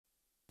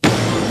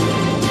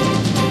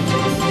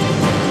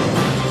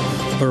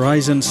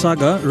Horizon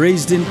saga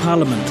raised in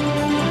Parliament.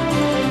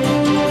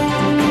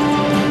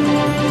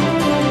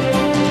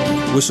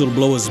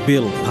 Whistleblowers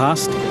Bill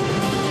passed.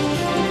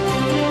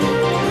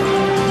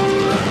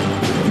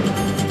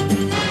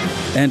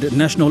 And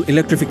National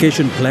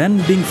Electrification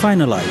Plan being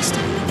finalized.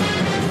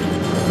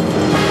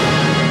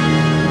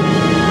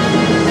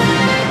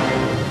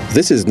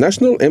 This is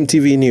National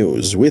EMTV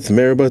News with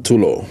Meriba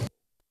Tulo.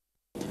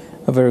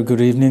 A very good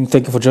evening.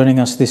 Thank you for joining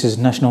us. This is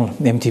National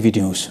EMTV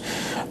News.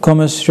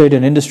 Commerce, Trade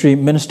and Industry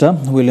Minister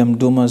William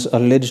Duma's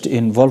alleged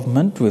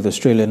involvement with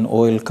Australian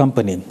oil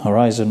company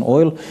Horizon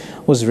Oil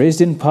was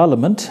raised in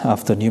Parliament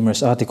after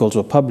numerous articles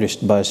were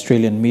published by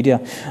Australian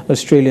media,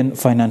 Australian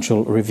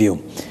Financial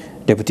Review.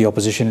 Deputy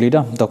Opposition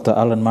Leader Dr.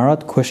 Alan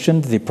Marat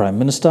questioned the Prime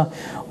Minister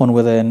on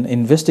whether an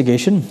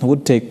investigation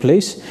would take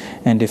place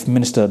and if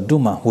Minister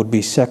Duma would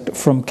be sacked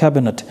from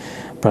Cabinet.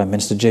 Prime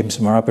Minister James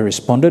Marape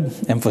responded,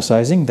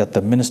 emphasising that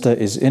the Minister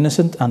is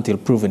innocent until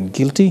proven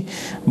guilty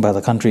by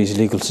the country's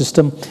legal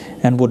system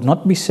and would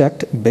not be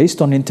sacked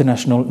based on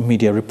international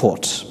media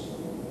reports.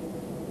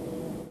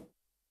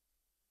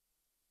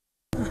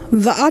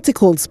 The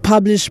articles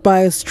published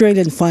by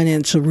Australian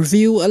Financial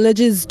Review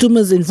alleges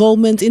Duma's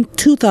involvement in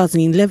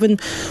 2011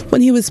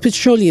 when he was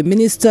Petroleum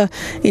Minister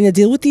in a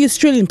deal with the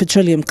Australian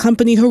petroleum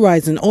company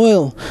Horizon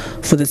Oil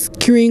for the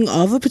securing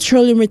of a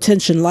petroleum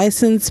retention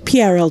licence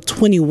PRL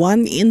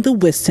 21 in the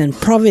Western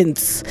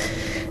Province.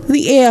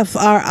 The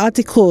AFR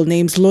article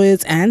names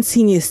lawyers and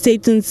senior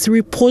statesmen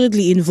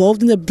reportedly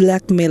involved in a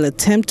blackmail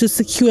attempt to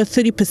secure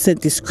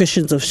 30%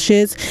 discretions of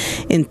shares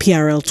in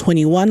PRL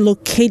 21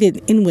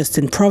 located in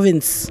Western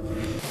Province.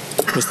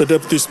 Mr.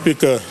 Deputy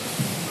Speaker,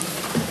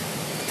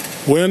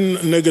 when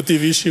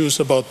negative issues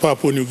about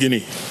Papua New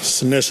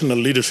Guinea's national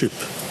leadership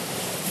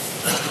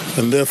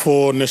and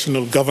therefore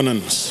national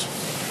governance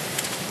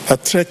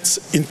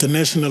attracts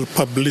international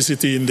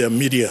publicity in their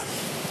media,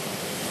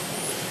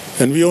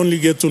 and we only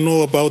get to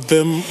know about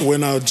them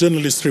when our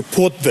journalists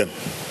report them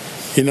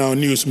in our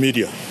news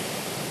media.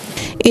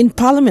 In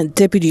Parliament,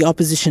 Deputy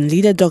Opposition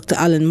Leader Dr.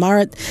 Alan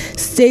Marat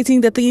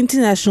stating that the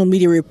international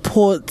media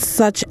reports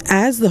such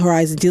as the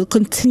Horizon deal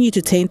continue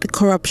to taint the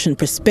corruption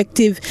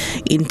perspective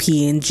in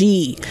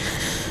PNG.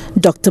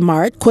 Dr.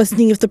 Marat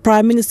questioning if the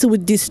Prime Minister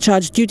would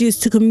discharge duties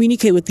to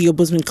communicate with the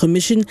Ombudsman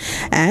Commission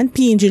and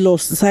PNG Law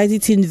Society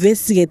to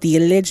investigate the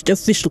alleged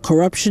official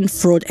corruption,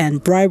 fraud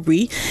and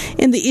bribery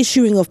in the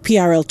issuing of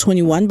PRL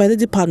 21 by the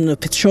Department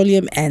of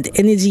Petroleum and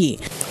Energy.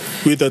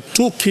 With a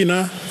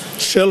Tukina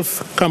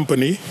shelf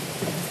company,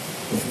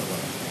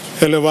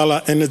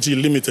 Elevala Energy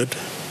Limited,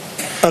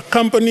 a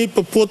company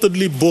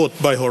purportedly bought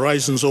by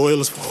Horizon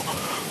Oil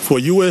for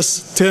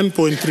US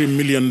 $10.3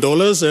 million,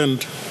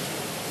 and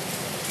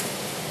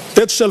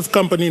that shelf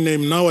company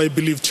name now, I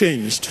believe,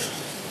 changed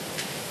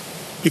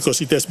because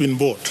it has been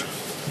bought,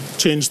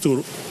 changed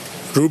to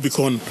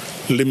Rubicon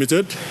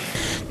Limited.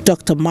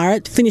 Dr.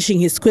 Marat finishing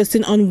his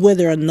question on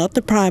whether or not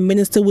the Prime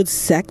Minister would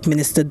sack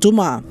Minister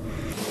Duma.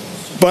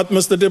 But,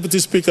 Mr. Deputy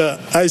Speaker,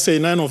 I say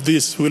none of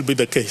this will be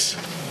the case.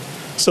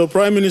 So,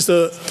 Prime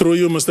Minister, through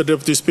you, Mr.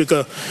 Deputy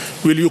Speaker,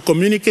 will you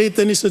communicate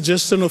any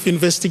suggestion of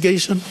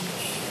investigation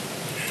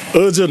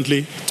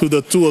urgently to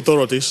the two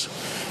authorities?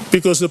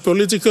 Because the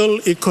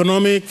political,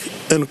 economic,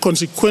 and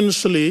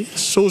consequentially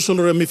social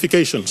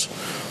ramifications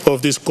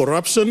of this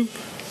corruption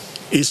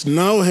is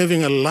now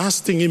having a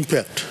lasting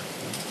impact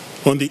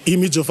on the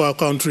image of our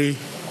country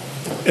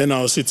and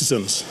our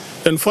citizens.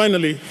 And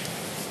finally,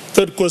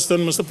 third question,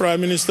 Mr. Prime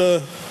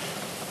Minister,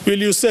 will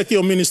you sack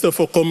your Minister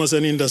for Commerce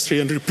and Industry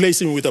and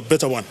replace him with a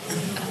better one?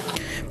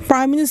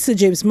 Prime Minister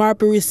James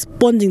Marape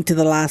responding to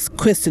the last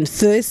question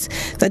first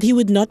that he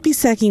would not be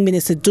sacking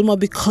Minister Duma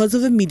because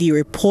of a media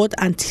report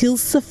until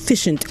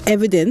sufficient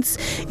evidence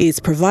is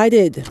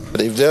provided.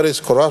 If there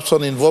is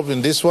corruption involved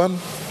in this one,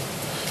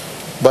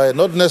 by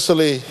not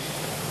necessarily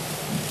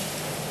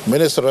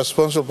minister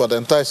responsible but the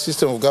entire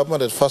system of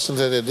government that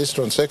facilitated this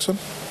transaction,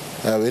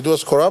 it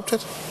was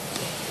corrupted,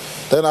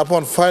 then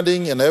upon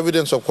finding an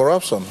evidence of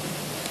corruption,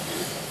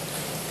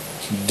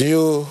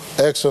 due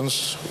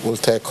actions will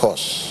take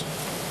course.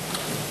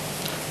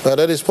 But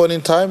at this point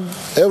in time,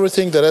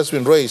 everything that has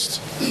been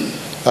raised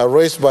are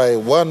raised by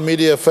one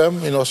media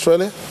firm in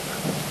Australia.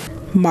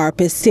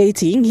 Marape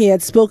stating he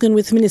had spoken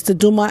with Minister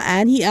Duma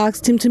and he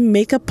asked him to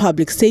make a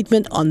public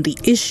statement on the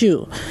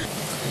issue.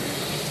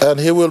 And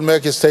he will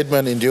make his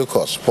statement in due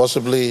course,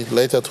 possibly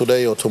later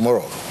today or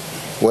tomorrow,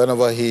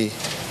 whenever he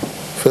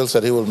feels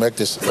that he will make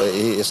this,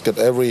 he has got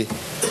every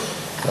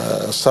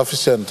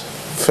sufficient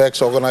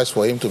facts organized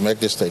for him to make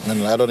this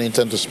statement, and I don't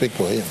intend to speak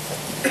for him.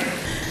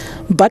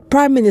 But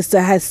Prime Minister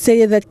has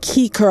stated that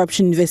key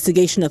corruption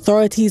investigation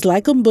authorities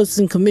like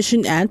Ombudsman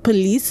Commission and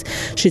police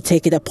should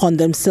take it upon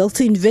themselves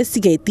to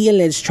investigate the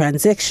alleged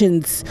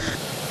transactions.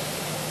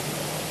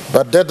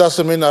 But that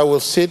doesn't mean I will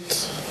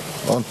sit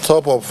on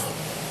top of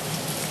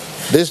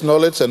this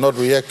knowledge and not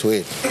react to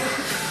it.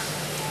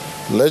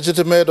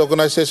 Legitimate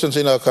organizations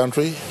in our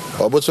country,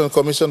 Ombudsman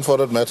Commission for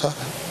that matter,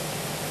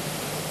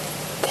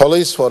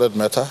 police for that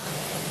matter,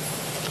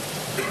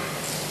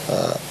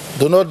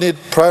 do not need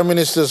Prime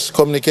Minister's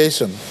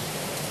communication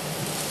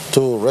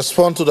to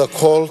respond to the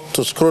call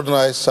to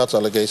scrutinize such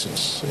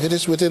allegations. It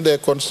is within their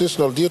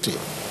constitutional duty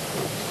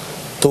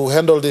to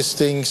handle these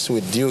things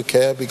with due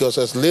care, because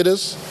as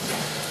leaders,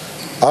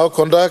 our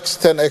conduct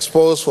stand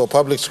exposed for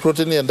public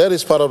scrutiny, and that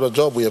is part of the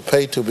job we are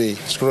paid to be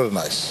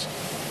scrutinized.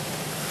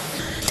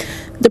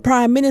 The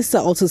Prime Minister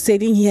also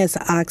stating he has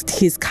asked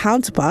his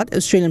counterpart,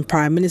 Australian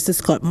Prime Minister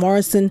Scott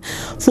Morrison,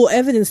 for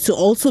evidence to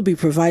also be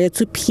provided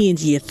to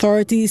PNG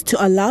authorities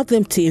to allow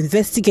them to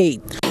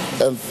investigate.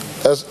 And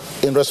as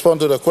in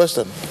response to the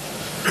question,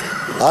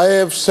 I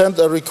have sent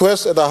a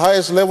request at the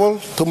highest level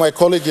to my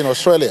colleague in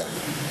Australia.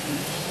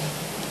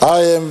 I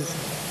am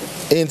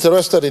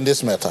interested in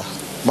this matter.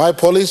 My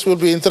police will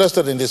be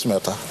interested in this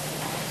matter.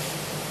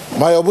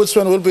 My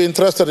ombudsman will be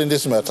interested in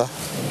this matter.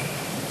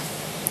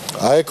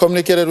 I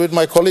communicated with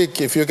my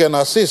colleague, if you can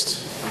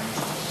assist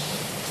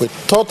with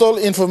total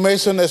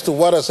information as to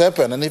what has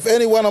happened, and if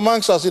anyone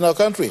amongst us in our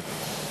country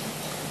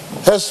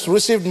has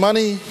received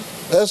money,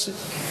 has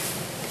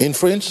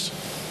infringed,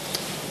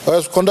 or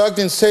has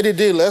conducted shady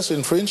deal, has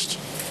infringed,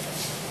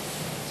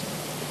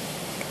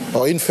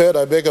 or inferred,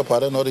 I beg your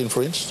pardon, not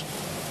infringed,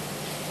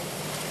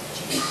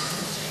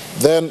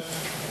 then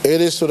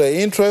it is to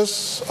the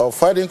interests of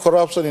fighting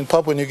corruption in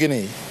Papua New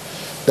Guinea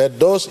that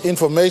those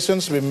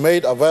informations be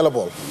made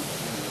available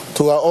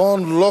to our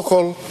own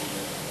local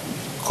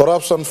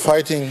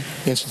corruption-fighting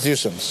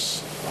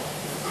institutions.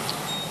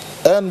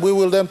 And we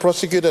will then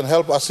prosecute and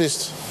help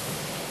assist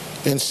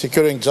in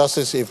securing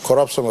justice if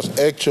corruption was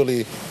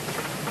actually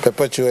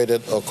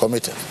perpetuated or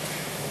committed.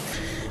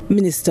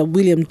 Minister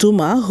William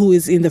Duma, who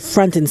is in the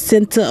front and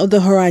centre of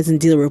the Horizon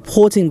Deal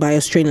reporting by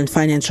Australian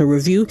Financial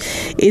Review,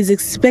 is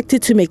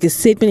expected to make a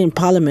statement in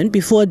Parliament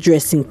before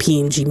addressing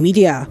PNG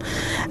media.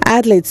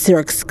 Adelaide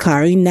Siraks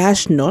Kari,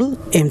 National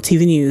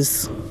EMTV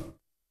News.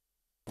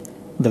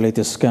 The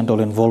latest scandal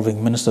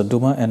involving Minister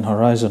Duma and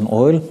Horizon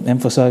Oil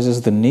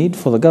emphasizes the need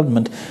for the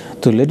government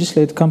to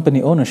legislate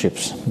company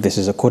ownerships. This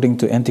is according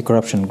to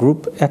anti-corruption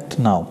group Act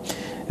Now.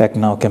 Act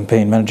Now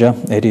campaign manager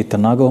Eddie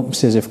Tanago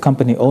says if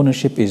company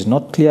ownership is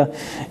not clear,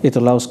 it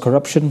allows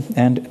corruption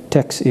and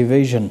tax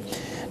evasion.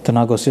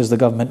 Tanago says the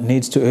government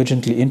needs to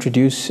urgently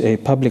introduce a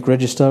public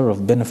register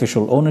of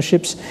beneficial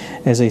ownerships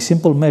as a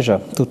simple measure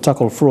to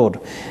tackle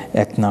fraud.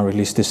 Act Now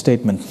released this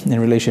statement in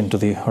relation to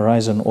the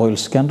Horizon Oil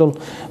scandal,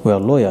 where a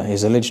lawyer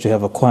is alleged to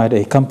have acquired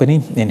a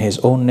company in his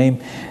own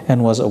name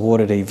and was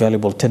awarded a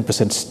valuable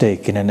 10%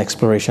 stake in an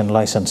exploration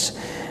license.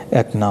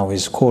 Act Now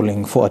is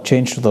calling for a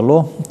change to the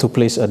law to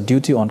place a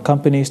duty on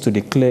companies to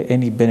declare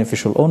any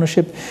beneficial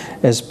ownership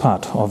as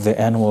part of their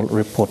annual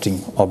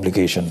reporting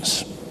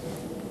obligations.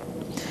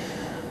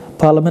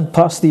 Parliament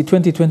passed the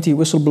 2020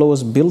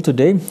 Whistleblowers Bill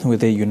today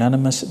with a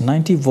unanimous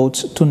 90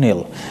 votes to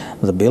nil.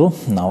 The bill,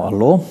 now a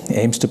law,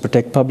 aims to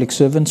protect public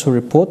servants who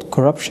report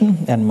corruption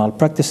and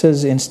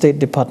malpractices in state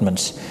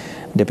departments.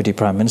 Deputy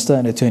Prime Minister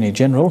and Attorney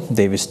General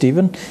David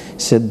Stephen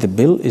said the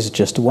bill is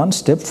just one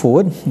step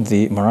forward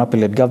the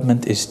Marape-led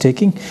government is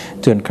taking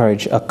to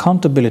encourage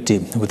accountability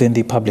within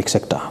the public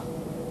sector.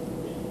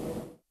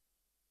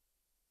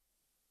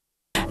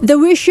 The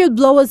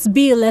Whistleblowers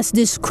Bill, as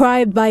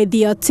described by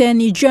the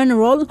Attorney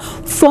General,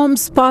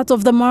 forms part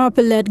of the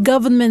Marape-led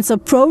government's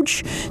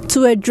approach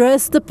to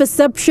address the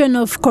perception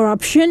of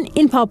corruption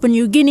in Papua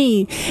New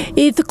Guinea.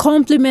 It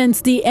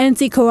complements the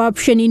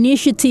anti-corruption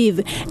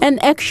initiative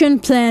and action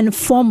plan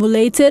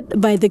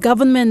formulated by the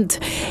government.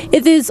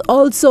 It is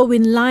also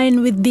in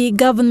line with the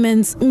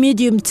government's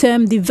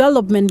medium-term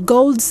development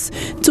goals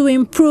to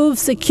improve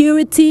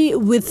security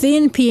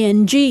within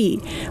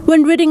PNG.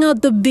 When reading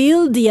out the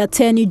bill, the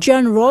Attorney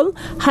General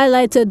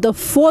highlighted the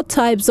 4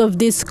 types of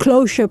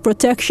disclosure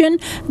protection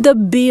the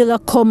bill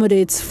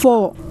accommodates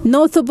for.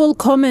 Notable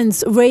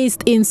comments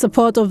raised in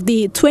support of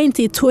the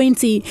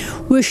 2020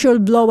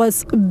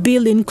 Whistleblowers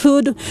Bill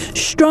include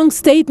strong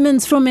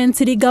statements from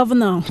Entity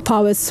Governor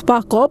Powers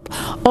Sparkop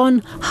on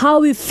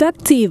how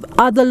effective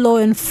other law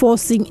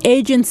enforcing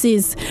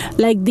agencies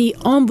like the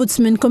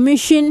Ombudsman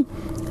Commission,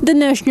 the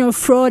National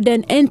Fraud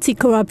and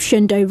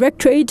Anti-Corruption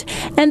Directorate,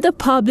 and the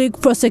Public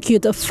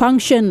Prosecutor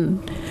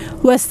function.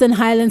 Western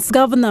Highlands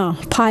Governor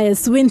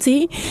Pius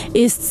Winty,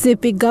 East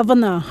Sepik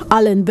Governor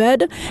Alan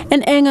Bird,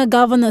 and Enga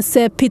Governor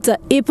Sir Peter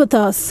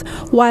Ipotas,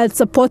 while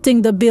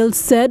supporting the bill,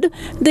 said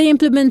the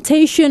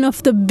implementation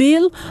of the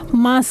bill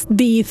must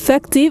be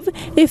effective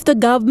if the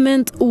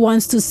government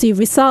wants to see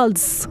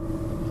results.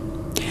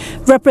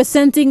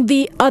 Representing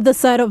the other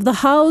side of the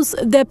House,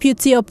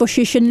 Deputy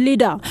Opposition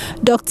Leader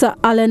Dr.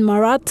 Alan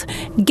Marat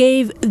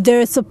gave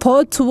their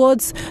support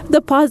towards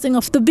the passing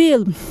of the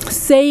bill,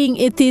 saying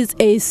it is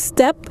a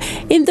step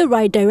in the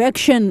right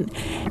direction.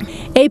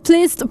 A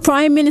pleased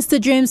Prime Minister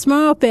James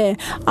Marape,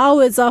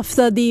 hours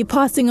after the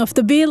passing of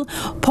the bill,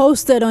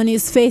 posted on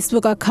his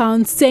Facebook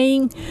account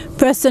saying,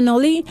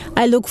 "Personally,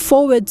 I look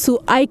forward to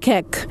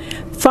ICAC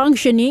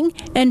functioning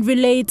and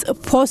relate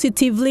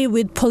positively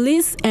with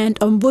police and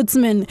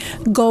ombudsman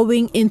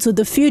going into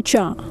the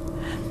future."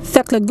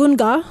 Thekla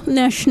Gunga,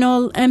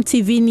 National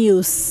EMTV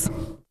News.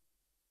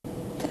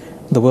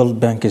 The World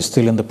Bank is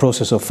still in the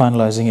process of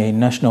finalizing a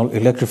national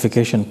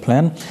electrification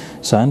plan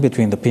signed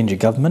between the PNG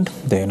government,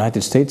 the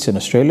United States and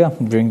Australia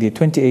during the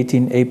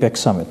 2018 APEC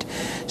summit.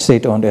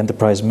 State-owned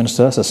enterprise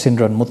minister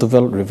Sasindran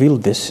Muthuvel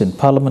revealed this in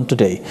Parliament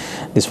today.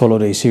 This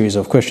followed a series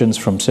of questions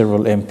from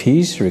several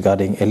MPs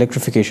regarding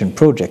electrification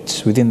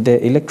projects within their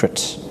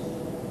electorates.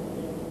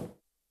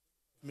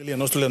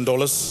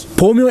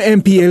 Former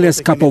MP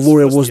Elias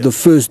Kapavore was the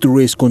first to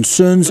raise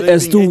concerns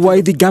as to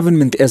why the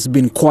government has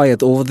been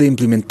quiet over the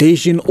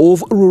implementation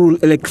of rural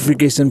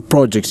electrification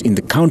projects in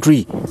the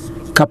country.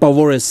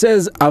 Kapavore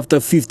says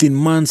after 15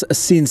 months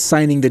since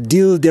signing the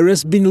deal, there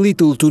has been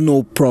little to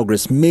no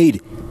progress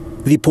made.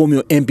 The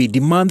Pomio MP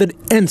demanded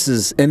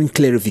answers and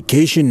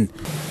clarification.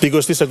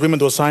 Because this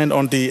agreement was signed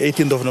on the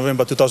 18th of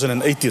November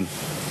 2018.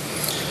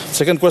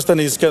 Second question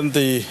is, can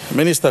the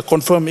minister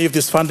confirm if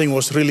this funding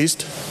was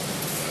released?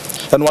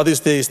 And what is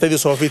the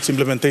status of its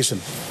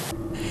implementation?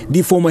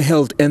 The former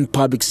Health and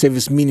Public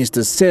Service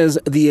Minister says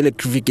the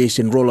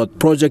electrification rollout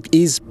project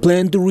is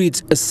planned to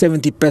reach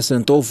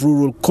 70% of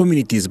rural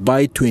communities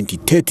by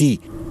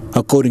 2030.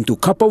 According to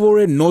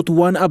Kapavore, not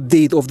one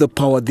update of the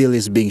power deal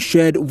is being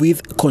shared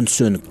with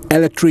concerned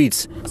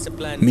electorates.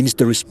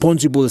 Minister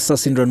responsible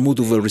Sasindran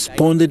Muthuvel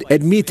responded,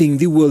 admitting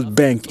the World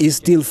Bank is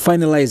still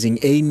finalizing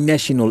a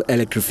national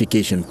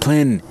electrification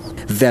plan.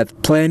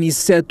 That plan is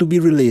set to be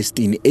released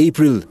in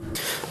April.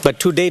 But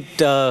to date,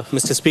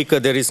 Mr. Speaker,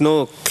 there is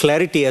no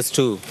clarity as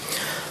to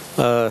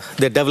the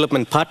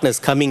development partners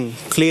coming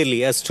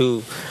clearly as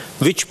to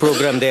which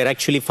program they are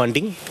actually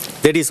funding.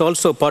 That is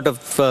also part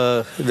of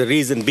the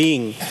reason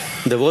being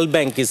the World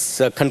Bank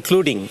is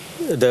concluding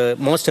the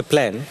master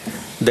plan,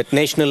 that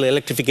national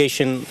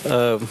electrification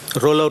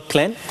rollout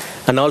plan,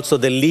 and also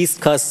the least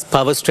cost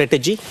power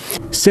strategy.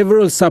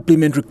 Several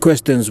supplementary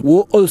questions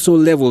were also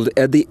leveled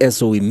at the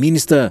SOE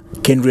Minister.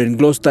 Kendrian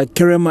Gloucester,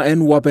 Kerema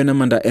and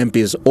Wapenamanda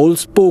MPs all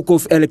spoke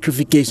of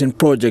electrification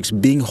projects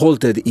being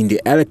halted in the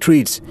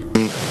electorates.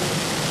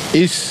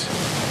 Is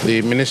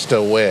the minister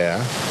aware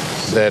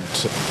that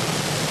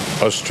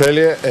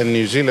Australia and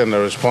New Zealand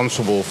are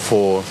responsible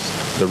for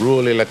the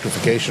rural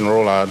electrification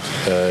rollout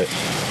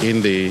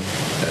in the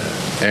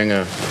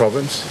Anga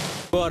province?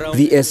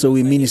 The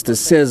SOE Minister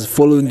says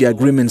following the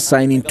agreement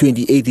signed in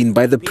 2018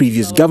 by the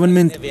previous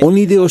government,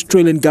 only the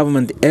Australian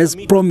government has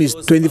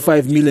promised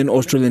 25 million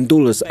Australian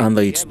dollars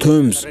under its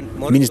terms.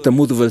 Minister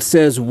Muthuvel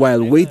says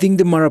while waiting,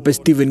 the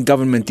Marape-Stephen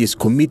government is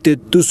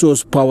committed to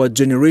source power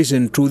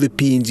generation through the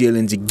PNG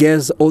LNG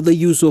gas or the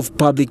use of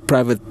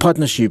public-private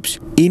partnerships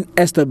in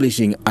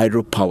establishing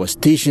hydropower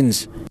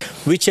stations.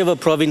 Whichever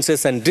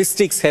provinces and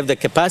districts have the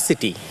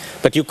capacity,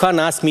 but you can't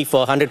ask me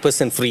for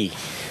 100% free.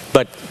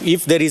 But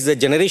if there is a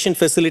generation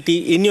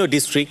facility in your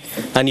district,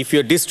 and if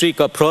your district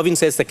or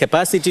province has the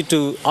capacity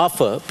to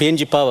offer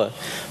PNG Power,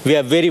 we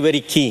are very, very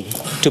keen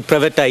to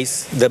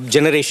privatize the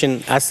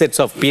generation assets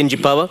of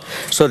PNG Power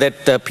so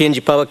that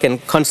PNG Power can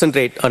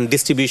concentrate on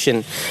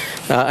distribution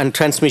and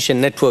transmission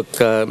network,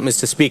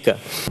 Mr. Speaker.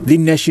 The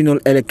National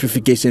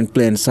Electrification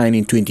Plan signed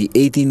in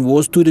 2018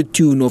 was to the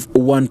tune of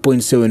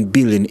 $1.7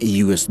 billion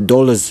US.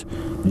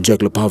 Jack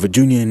Lopava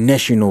Jr.,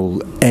 National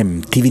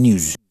MTV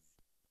News.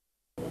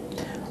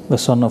 The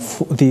son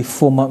of the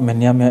former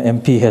Menyamia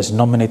MP has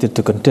nominated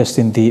to contest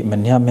in the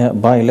Menyamia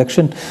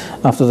by-election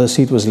after the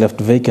seat was left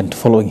vacant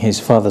following his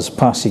father's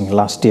passing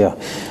last year.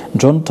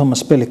 John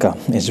Thomas Pelika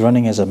is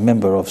running as a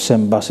member of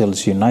Sam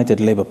Basil's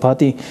United Labour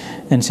Party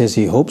and says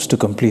he hopes to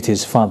complete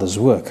his father's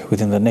work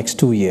within the next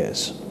 2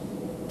 years.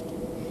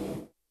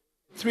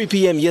 3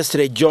 p.m.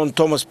 yesterday, John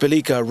Thomas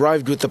Pelika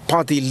arrived with the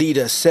party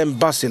leader Sam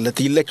Basil at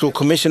the Electoral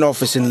Commission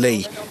office in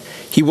Lae.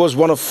 He was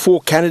one of 4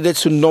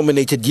 candidates who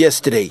nominated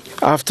yesterday.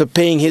 After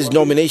paying his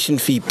nomination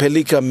fee,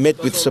 Pelika met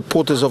with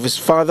supporters of his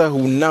father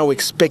who now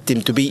expect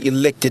him to be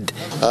elected.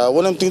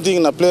 When I'm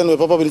thinking a plan where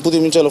Papa been put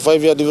him inside a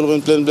 5-year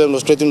development plan,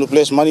 straight him to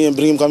place money and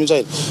bring him come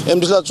inside.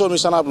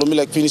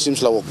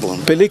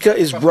 Pelika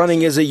is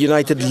running as a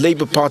United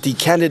Labour Party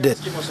candidate,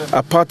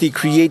 a party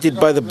created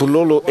by the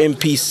Bulolo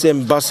MP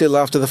Sam Basil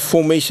after the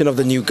formation of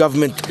the new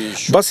government.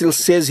 Basil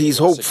says he is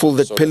hopeful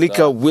that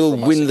Pelika will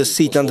win the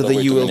seat under the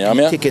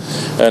ULP ticket.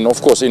 And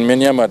of course, in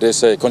Menyama,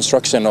 there's a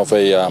construction of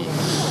a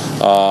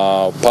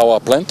power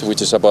plant,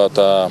 which is about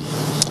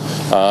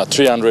 500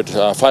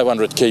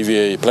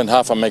 kVA plant,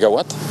 half a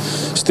megawatt,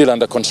 still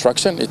under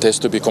construction. It has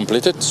to be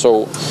completed.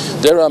 So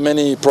there are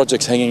many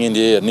projects hanging in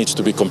the air, needs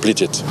to be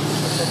completed.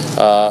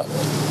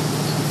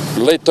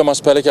 Late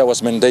Thomas Pelika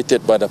was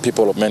mandated by the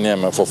people of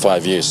Menyama for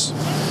 5 years.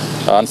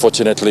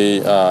 Unfortunately,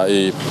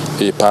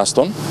 he passed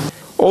on.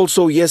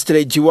 Also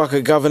yesterday,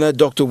 Jiwaka Governor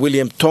Dr.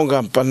 William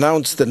Tongamp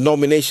announced the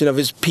nomination of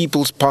his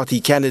People's Party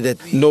candidate,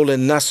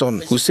 Nolan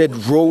Nason, who said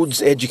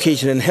roads,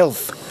 education and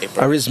health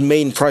are his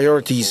main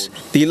priorities.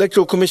 The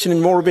Electoral Commission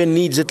in Morobe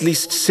needs at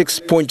least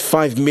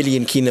 6.5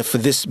 million kina for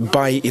this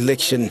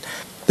by-election.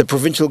 The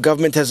provincial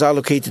government has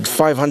allocated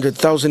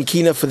 500,000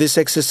 kina for this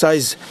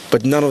exercise,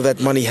 but none of that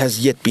money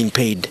has yet been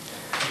paid.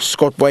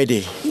 Scott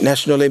Waide,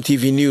 National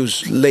MTV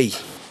News, Lae.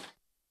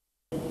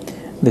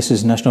 This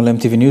is National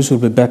MTV News. We'll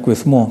be back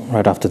with more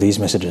right after these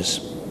messages.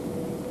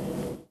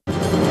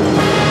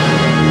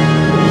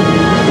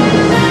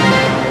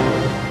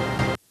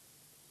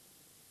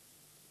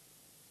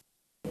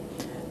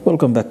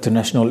 Welcome back to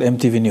National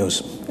MTV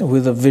News.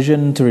 With a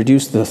vision to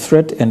reduce the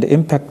threat and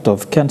impact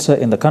of cancer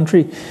in the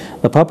country,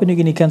 the Papua New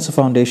Guinea Cancer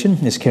Foundation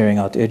is carrying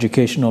out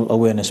educational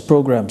awareness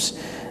programs.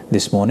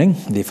 This morning,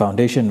 the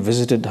foundation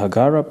visited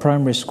Hagara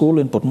Primary School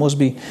in Port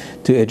Moresby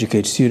to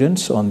educate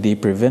students on the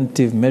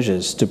preventive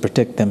measures to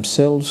protect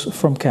themselves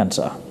from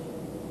cancer.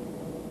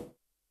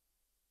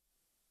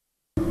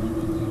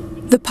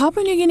 The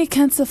Papua New Guinea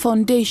Cancer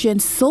Foundation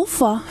so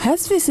far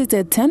has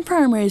visited 10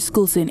 primary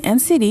schools in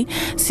NCD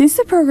since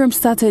the program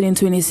started in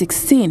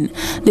 2016.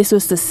 This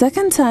was the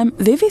second time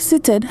they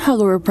visited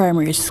Hagara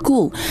Primary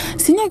School.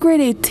 Senior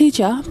grade 8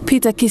 teacher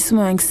Peter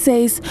Kismoang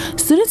says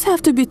students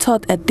have to be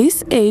taught at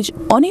this age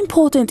on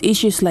important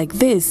issues like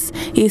this.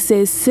 He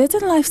says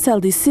certain lifestyle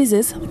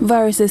diseases,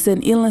 viruses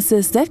and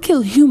illnesses that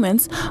kill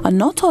humans are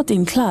not taught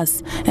in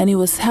class, and he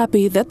was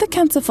happy that the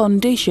Cancer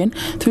Foundation,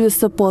 through the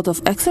support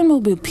of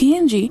ExxonMobil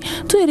PNG,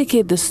 to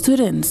educate the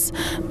students.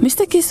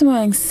 Mr.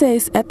 Kismoang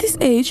says at this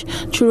age,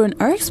 children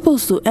are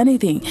exposed to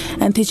anything,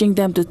 and teaching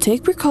them to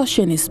take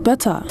precaution is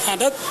better.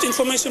 That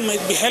information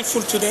might be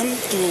helpful to them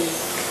to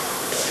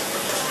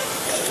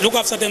look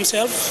after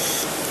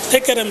themselves,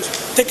 take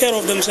care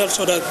of themselves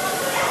so that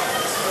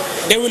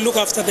they will look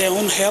after their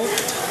own health.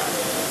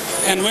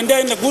 And when they're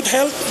in a good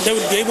health, they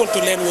will be able to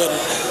learn well.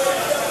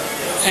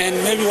 And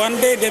maybe one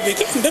day they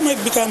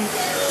might become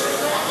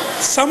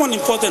someone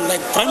important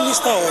like Prime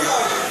Minister or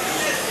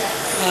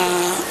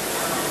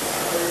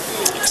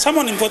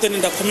someone important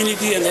in the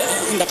community and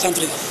in the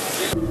country.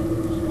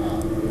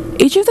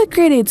 Each of the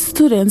grade 8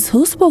 students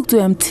who spoke to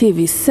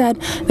MTV said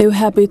they were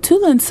happy to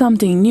learn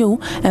something new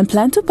and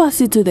plan to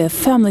pass it to their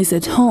families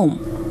at home.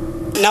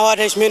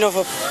 Nowadays, many of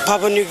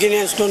Papua New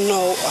Guineans don't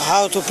know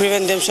how to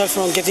prevent themselves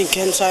from getting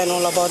cancer and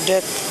all about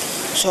that.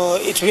 So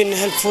it's been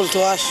helpful to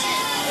us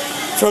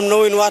from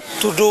knowing what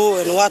to do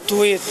and what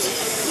to eat,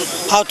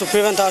 how to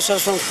prevent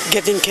ourselves from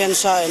getting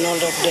cancer and all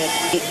of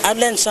that. I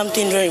learned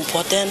something very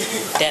important,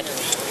 that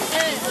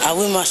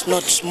we must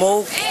not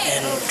smoke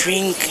and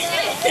drink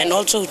and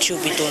also chew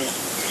bituna.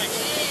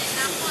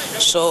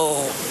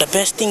 So the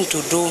best thing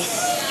to do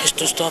is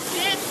to stop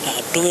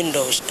doing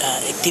those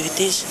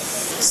activities.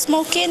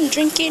 Smoking,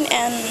 drinking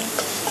and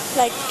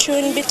like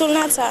chewing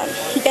bitunas are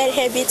bad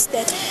habits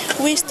that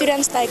we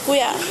students we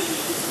are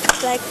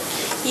like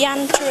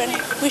young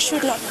children, we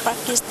should not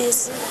practice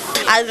this.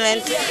 I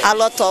learned a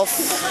lot of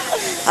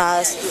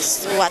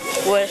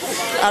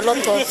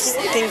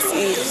things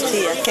in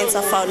the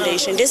Cancer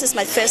Foundation. This is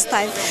my first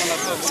time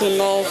to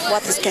know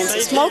what is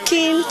cancer.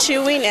 Smoking,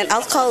 chewing, and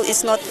alcohol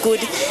is not good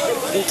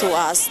into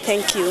us.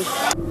 Thank you.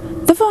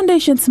 The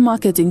foundation's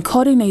marketing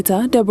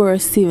coordinator, Deborah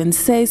Stevens,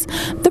 says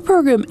the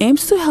program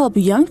aims to help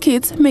young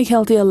kids make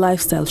healthier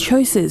lifestyle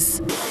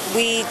choices.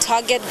 We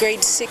target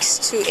grades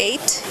 6 to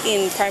 8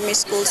 in primary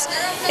schools,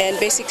 and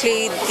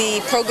basically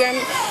the program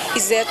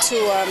is there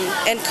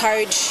to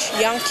encourage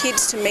young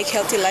kids to make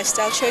healthy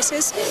lifestyle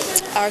choices.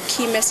 Our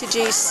key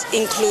messages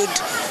include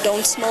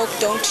don't smoke,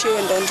 don't chew,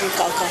 and don't drink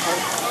alcohol.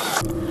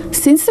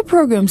 Since the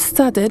program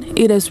started,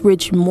 it has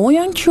reached more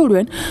young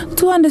children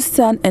to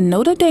understand and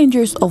know the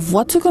dangers of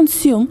what to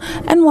consume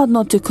and what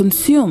not to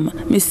consume.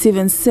 Ms.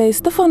 Stevens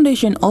says the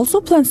foundation also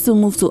plans to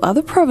move to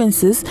other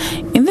provinces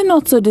in the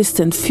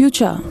not-so-distant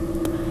future.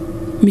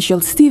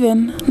 Michelle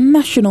Stephen,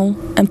 National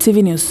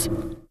MTV News.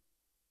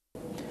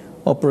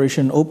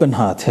 Operation Open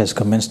Heart has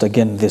commenced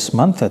again this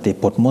month at the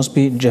Port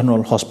Moresby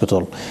General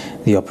Hospital.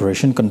 The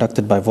operation,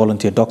 conducted by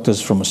volunteer doctors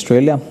from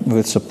Australia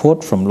with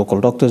support from local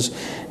doctors,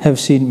 have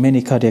seen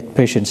many cardiac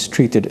patients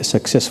treated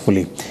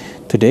successfully.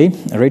 Today,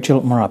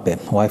 Rachel Marape,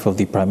 wife of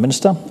the Prime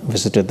Minister,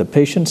 visited the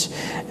patients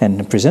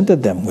and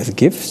presented them with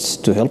gifts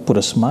to help put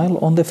a smile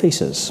on their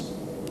faces.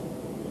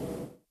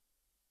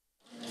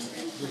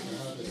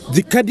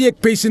 The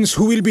cardiac patients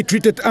who will be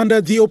treated under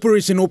the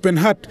Operation Open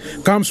Heart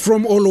comes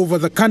from all over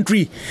the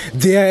country.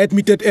 They are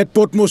admitted at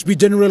Port Moresby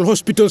General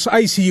Hospital's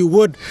ICU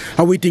ward,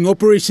 awaiting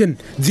operation.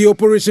 The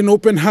Operation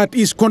Open Heart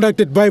is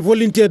conducted by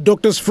volunteer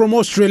doctors from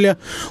Australia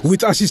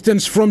with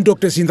assistance from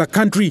doctors in the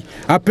country.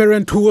 A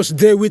parent who was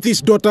there with his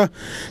daughter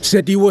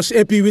said he was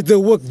happy with the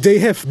work they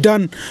have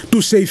done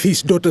to save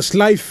his daughter's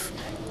life.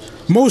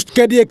 Most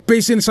cardiac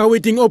patients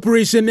awaiting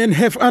operation and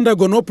have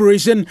undergone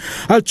operation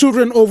are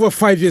children over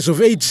 5 years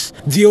of age.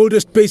 The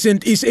oldest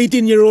patient is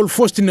 18-year-old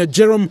Faustina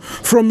Jerome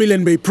from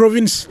Milne Bay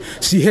province.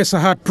 She has a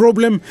heart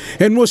problem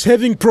and was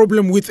having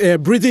problem with air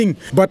breathing,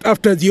 but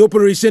after the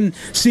operation,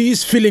 she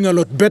is feeling a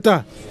lot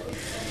better.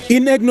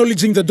 In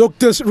acknowledging the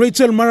doctors,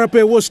 Rachel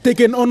Marape was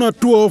taken on a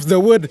tour of the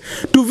ward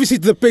to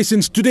visit the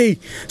patients today.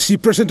 She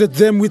presented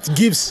them with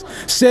gifts,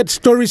 said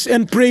stories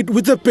and prayed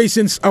with the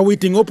patients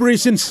awaiting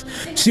operations.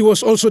 She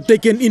was also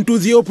taken into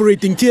the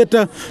operating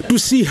theatre to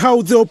see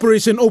how the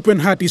Operation Open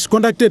Heart is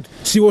conducted.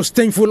 She was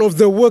thankful of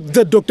the work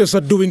the doctors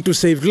are doing to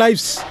save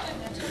lives.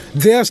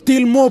 There are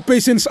still more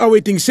patients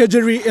awaiting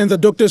surgery, and the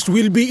doctors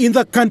will be in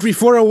the country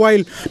for a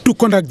while to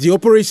conduct the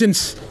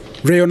operations.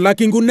 Rayon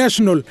Lakingu,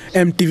 National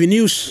MTV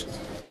News.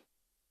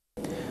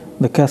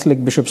 The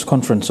Catholic Bishops'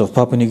 Conference of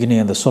Papua New Guinea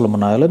and the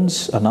Solomon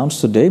Islands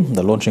announced today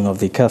the launching of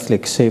the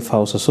Catholic Safe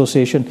House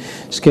Association,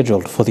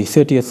 scheduled for the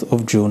 30th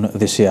of June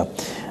this year.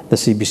 The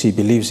CBC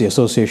believes the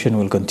association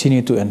will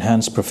continue to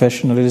enhance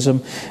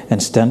professionalism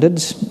and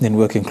standards in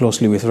working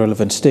closely with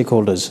relevant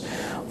stakeholders.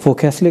 For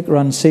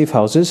Catholic-run safe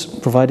houses,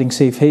 providing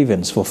safe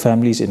havens for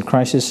families in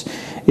crisis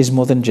is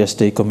more than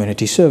just a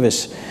community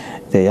service.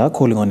 They are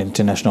calling on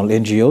international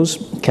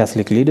NGOs,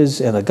 Catholic leaders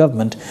and the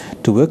government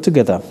to work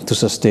together to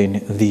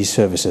sustain these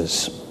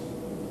services.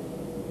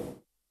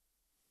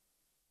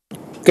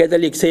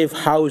 Catholic Safe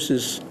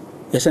Houses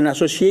as an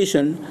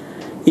association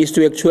is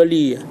to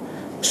actually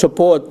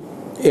support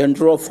and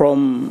draw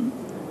from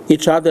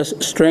each other's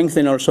strength,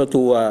 and also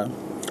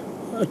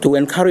to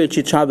encourage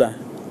each other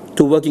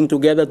to working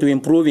together to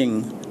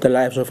improving the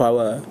lives of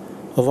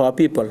our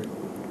people.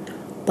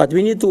 But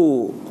we need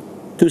to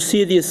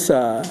see this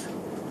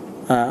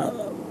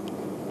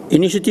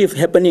initiative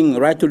happening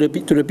right to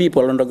the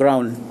people on the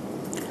ground.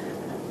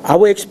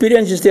 Our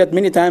experience is that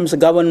many times the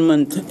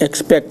government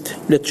expect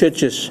the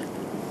churches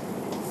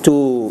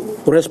to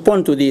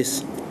respond to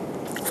this.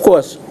 Of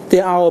course,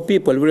 they are our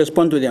people, we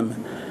respond to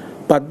them.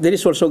 But there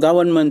is also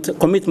government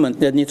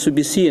commitment that needs to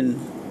be seen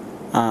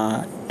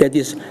that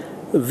is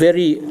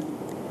very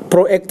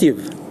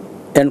proactive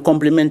and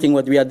complementing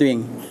what we are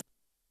doing.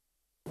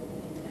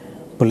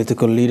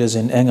 Political leaders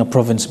in Enga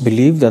province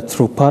believe that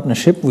through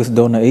partnership with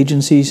donor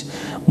agencies,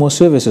 more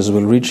services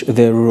will reach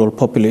their rural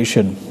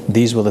population.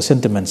 These were the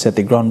sentiments at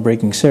the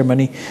groundbreaking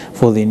ceremony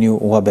for the new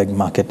Wabeg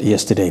market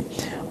yesterday.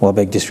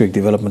 Wabeg District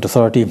Development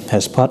Authority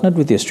has partnered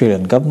with the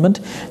Australian government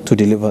to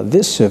deliver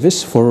this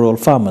service for rural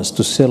farmers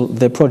to sell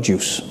their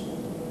produce.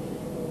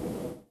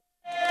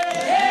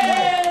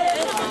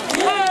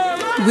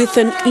 With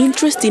an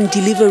interest in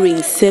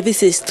delivering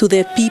services to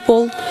their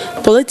people,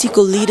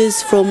 political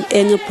leaders from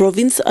Enga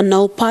province are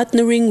now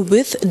partnering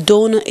with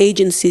donor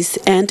agencies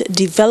and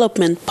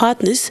development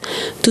partners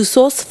to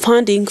source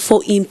funding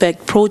for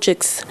impact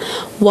projects.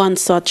 One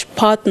such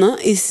partner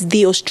is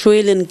the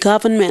Australian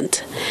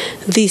government.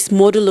 This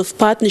model of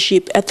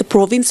partnership at the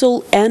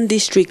provincial and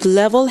district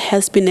level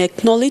has been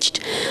acknowledged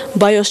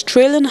by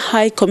Australian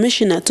High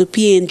Commissioner to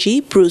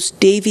PNG, Bruce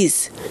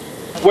Davies.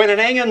 When an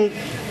Engan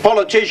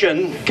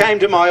politician came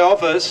to my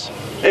office,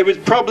 it was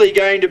probably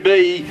going to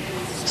be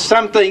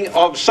something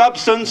of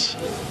substance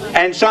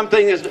and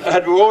something that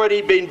had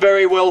already been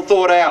very well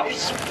thought out.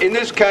 In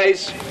this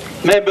case,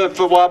 member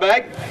for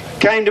Wabeg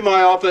came to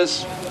my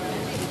office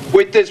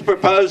with this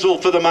proposal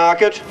for the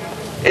market.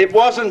 It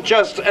wasn't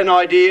just an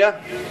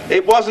idea,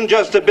 it wasn't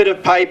just a bit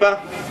of paper,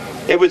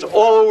 it was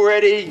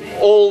already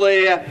all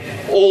there,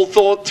 all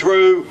thought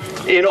through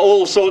in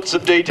all sorts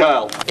of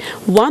detail.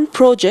 One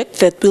project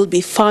that will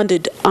be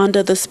funded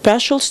under the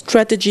Special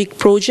Strategic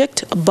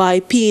Project by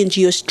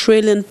PNG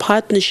Australian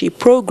Partnership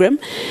Program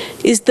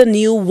is the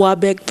new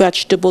Wabeg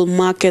Vegetable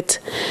Market.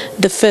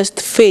 The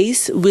first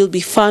phase will be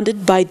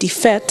funded by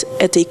DFAT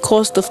at a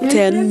cost of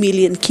 10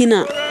 million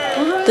kina.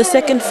 The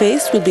second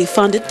phase will be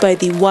funded by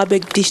the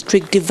Wabeg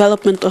District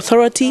Development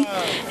Authority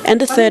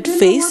and the third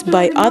phase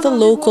by other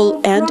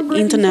local and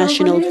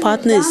international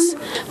partners.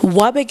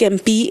 Wabeg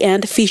MP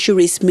and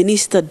Fisheries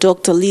Minister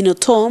Dr. Lino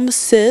Tom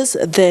says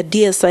the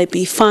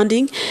DSIP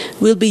funding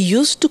will be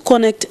used to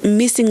connect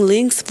missing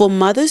links for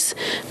mothers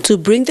to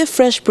bring the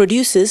fresh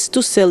produces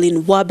to sell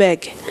in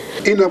Wabeg.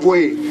 In a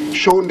way,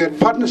 shown that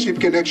partnership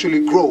can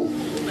actually grow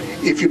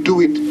if you do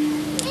it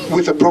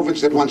with a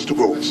province that wants to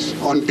grow.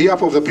 On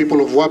behalf of the people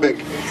of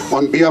Wabeg,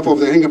 on behalf of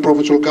the Enga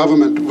provincial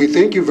government, we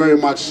thank you very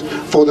much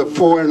for the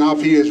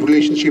 4.5 years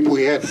relationship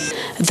we had.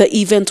 The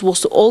event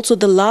was also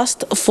the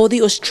last for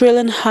the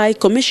Australian High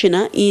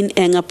Commissioner in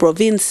Enga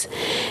province.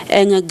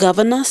 Enga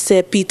Governor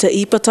Sir Peter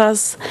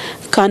Ipatas,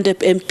 Kandep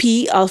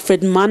MP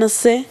Alfred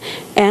Manasseh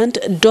and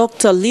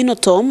Dr. Lino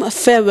Tom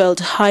farewelled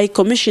High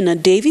Commissioner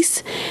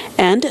Davies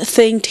and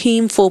thanked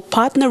him for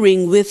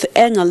partnering with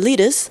Enga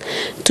leaders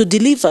to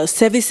deliver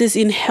services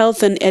in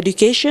health and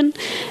education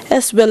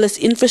as well as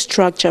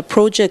infrastructure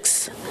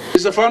projects.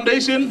 It's a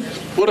foundation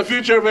for the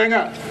future of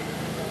Enga.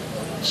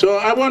 So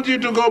I want you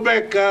to go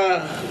back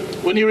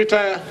when you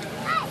retire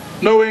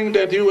knowing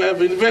that you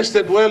have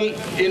invested well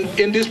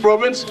in this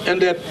province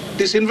and that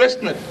this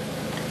investment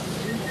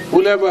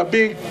will have a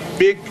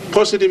big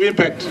positive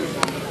impact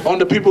on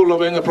the people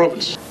of Enga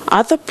province.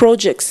 Other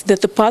projects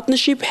that the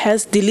partnership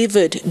has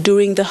delivered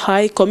during the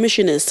High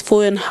Commissioner's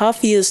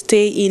 4.5 year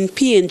stay in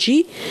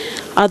PNG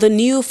are the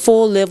new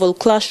 4-level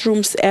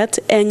classrooms at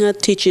Enga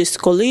Teachers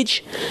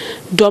College,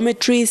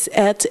 dormitories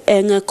at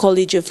Enga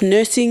College of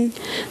Nursing,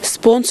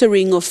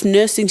 sponsoring of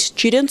nursing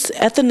students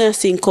at the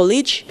Nursing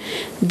College,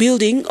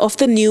 building of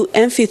the new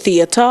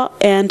amphitheatre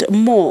and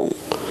more.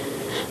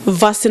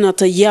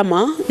 Vasinata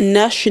Yama,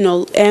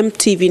 National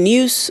EMTV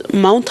News,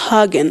 Mount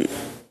Hagen.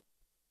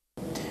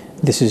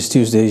 This is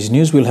Tuesday's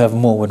news. We'll have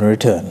more when we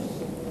return.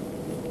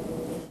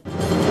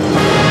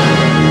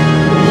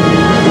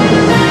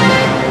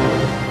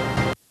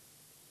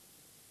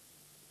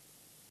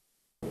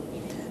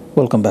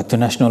 Welcome back to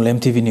National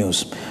MTV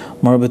News.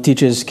 Morobe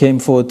teachers came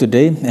forward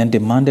today and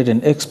demanded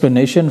an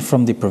explanation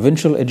from the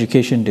Provincial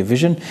Education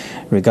Division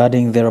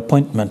regarding their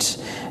appointments.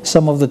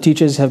 Some of the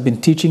teachers have been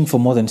teaching for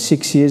more than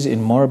 6 years in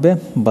Morobe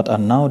but are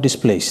now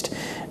displaced.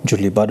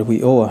 Julie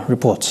Badwi Owa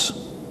reports.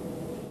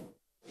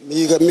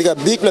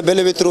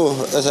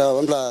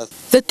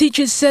 The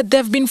teachers said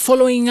they've been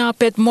following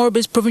up at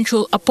Morobe's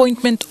provincial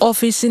appointment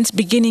office since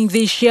beginning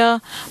this year,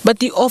 but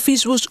the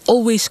office was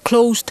always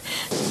closed.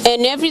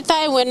 And every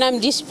time when I'm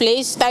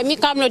displaced, I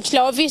come to the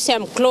office,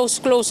 I'm close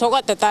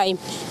all the time.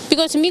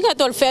 Because me got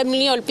all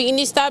family, all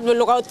picnic staff, we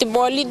look out the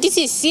ball. This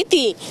is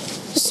city,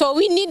 so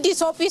we need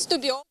this office to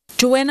be open.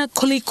 Joanna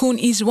Kolikun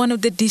is one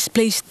of the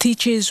displaced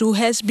teachers who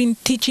has been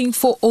teaching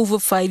for over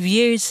 5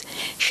 years.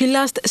 She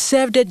last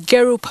served at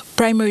Gerup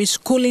Primary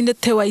School in the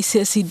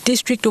Tewaisesi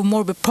district of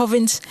Morobe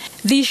province.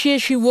 This year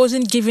she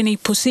wasn't given a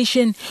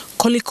position.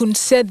 Kolikun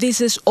said this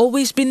has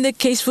always been the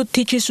case for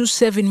teachers who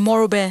serve in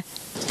Morobe.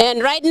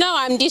 And right now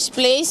I'm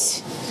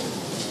displaced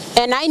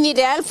and I need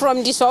help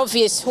from this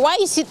office. Why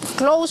is it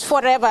closed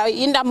forever?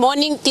 In the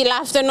morning till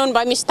afternoon,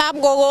 but me stop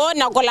go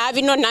now go live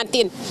no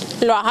nothing.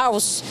 Lo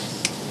house.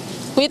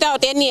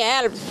 Without any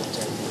help.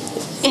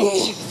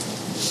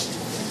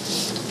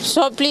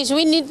 So please,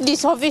 we need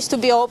this office to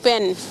be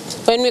open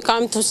when we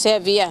come to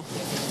serve here.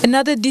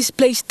 Another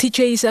displaced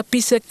teacher is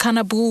Apisa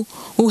Kanabu,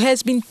 who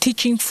has been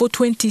teaching for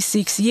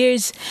 26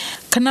 years.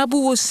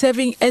 Kanabu was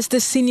serving as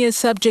the senior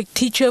subject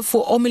teacher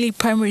for Omili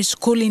Primary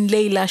School in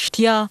Ley last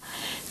year.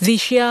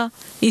 This year,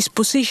 his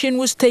position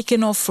was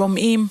taken off from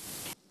him.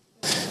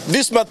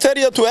 This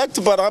material to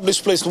act, but I'm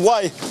displaced.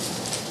 Why?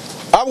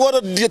 I've got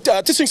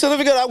a teaching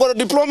certificate, I've got a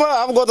diploma,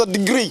 I've got a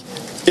degree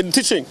in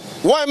teaching.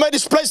 Why am I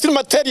displaced in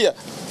materia?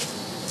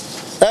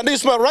 And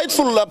it's my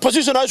rightful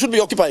position I should be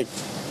occupying.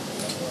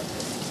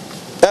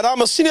 And I'm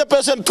a senior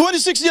person,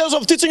 26 years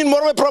of teaching in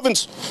Morobe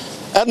province.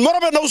 And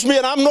Morobe knows me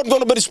and I'm not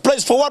going to be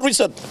displaced. For what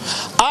reason?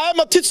 I am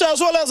a teacher as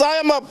well as I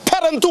am a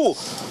parent too.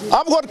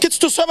 I've got kids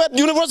to serve at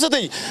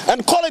university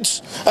and college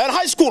and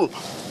high school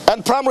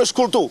and primary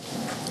school too.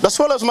 As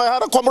well as my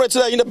other comrades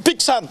there in the big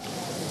sun.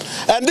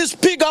 And these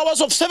peak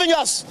hours of saving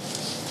us.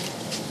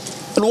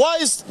 And why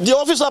is the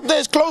office up there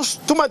is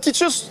closed to my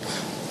teachers,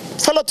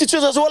 fellow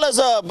teachers, as well as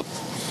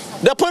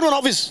the appointment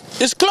office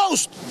is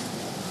closed.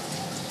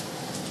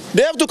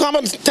 They have to come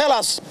and tell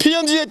us,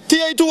 PNG,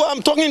 TA2,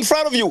 I'm talking in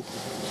front of you.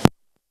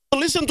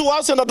 Listen to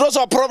us and address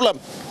our problem.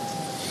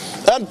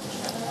 And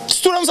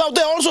students out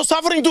there also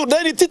suffering too.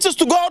 They need teachers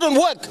to go out and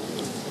work.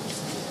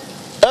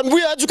 And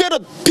we are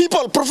educated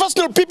people,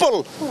 professional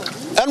people,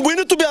 and we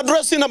need to be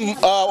addressed in an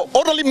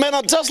orderly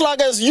manner, just like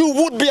as you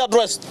would be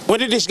addressed. We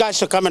need these guys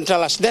to come and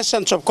tell us their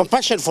sense of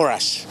compassion for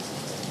us.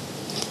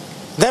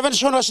 They haven't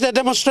shown us their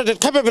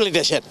demonstrated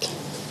capabilities yet.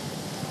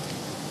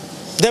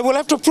 They will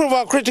have to prove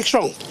our critics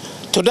wrong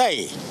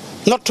today,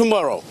 not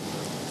tomorrow.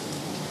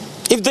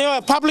 If they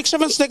are public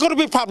servants, they're going to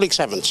be public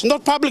servants,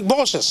 not public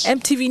bosses.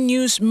 MTV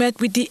News met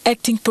with the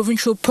Acting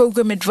Provincial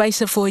Program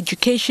Advisor for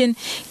Education,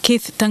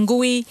 Keith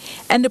Tangui,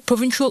 and the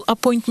Provincial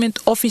Appointment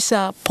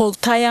Officer, Paul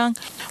Tayang,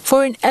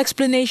 for an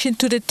explanation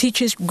to the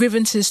teachers'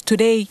 grievances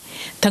today.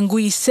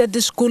 Tangui said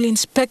the school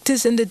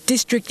inspectors and the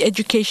District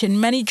Education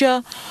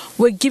Manager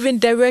were given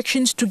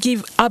directions to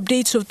give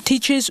updates of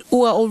teachers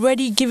who are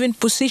already given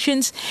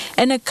positions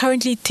and are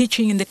currently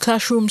teaching in the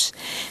classrooms.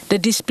 The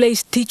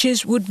displaced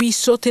teachers would be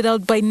sorted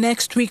out by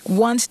next week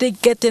once they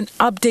get an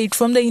update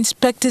from the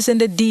inspectors and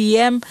the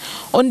DEM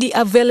on the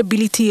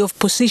availability of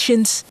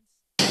positions.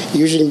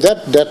 Using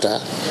that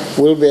data,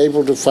 we'll be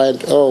able to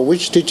find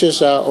which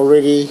teachers are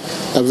already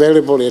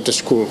available at the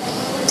school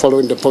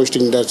following the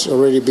posting that's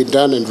already been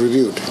done and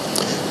reviewed.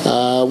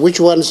 Which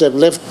ones have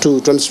left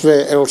to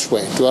transfer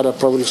elsewhere to other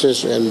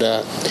provinces, and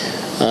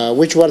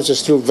which ones are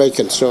still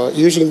vacant. So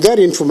using that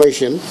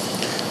information,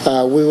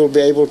 we will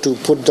be able to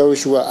put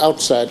those who are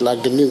outside,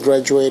 like the new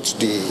graduates,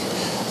 the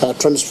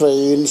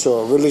transfer-ins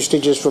or release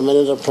teachers from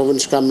another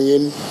province coming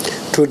in,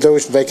 to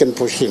those vacant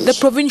positions. The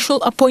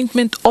Provincial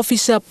Appointment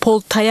Officer,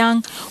 Paul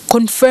Tayang,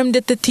 confirmed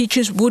that the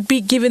teachers would be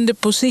given the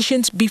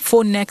positions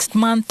before next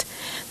month.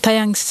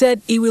 Tayang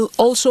said he will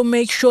also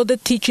make sure the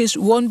teachers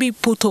won't be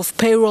put off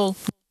payroll.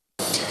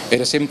 At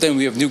the same time,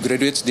 we have new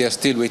graduates, they are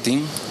still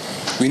waiting.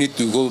 We need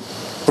to go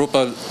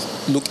proper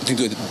look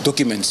into the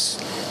documents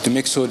to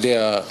make sure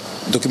their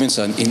documents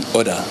are in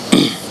order.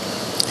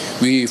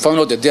 We found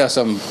out that there are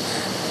some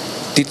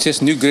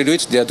teachers, new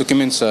graduates, their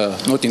documents are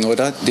not in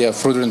order, they are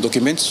fraudulent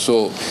documents,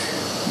 so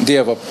they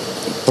have a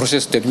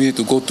process that we need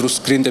to go through,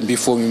 screen them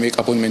before we make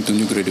appointment to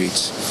new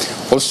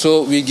graduates.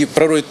 Also, we give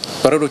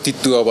priority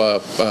to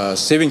our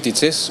saving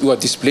teachers who are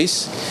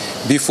displaced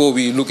before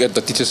we look at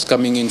the teachers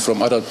coming in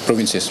from other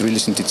provinces,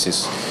 releasing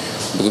teachers,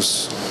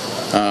 because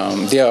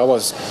they are our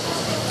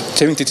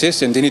saving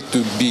teachers and they need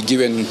to be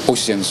given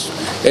positions.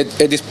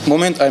 At this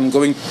moment, I'm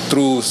going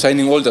through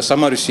signing all the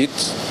summary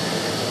sheets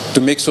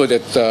to make sure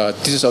that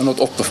teachers are not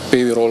off the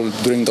payroll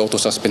during the auto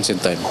suspension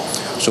time.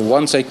 So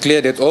once I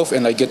clear that off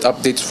and I get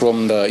updates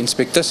from the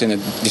inspectors and the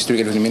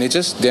district education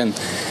managers, then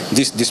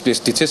these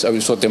displaced teachers, I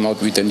will sort them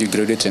out with the new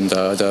graduates and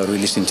the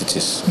releasing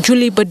teachers.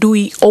 Julie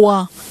Badui,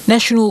 Oa,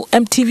 National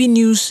EMTV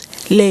News,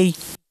 Leh.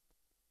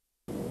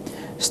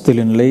 Still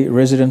in Leh,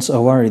 residents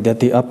are worried that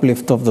the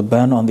uplift of the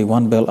ban on the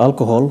one-bell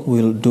alcohol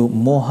will do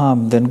more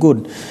harm than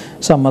good.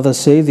 Some others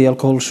say the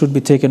alcohol should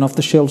be taken off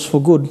the shelves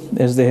for good,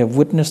 as they have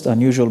witnessed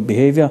unusual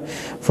behavior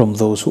from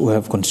those who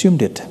have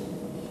consumed it.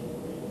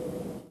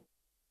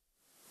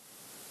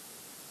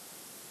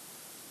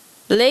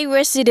 Leh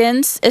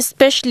residents,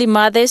 especially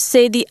mothers,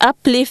 say the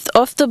uplift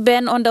of the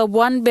ban on the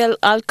one-bell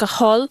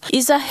alcohol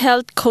is a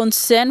health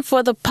concern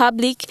for the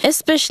public,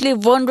 especially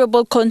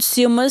vulnerable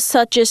consumers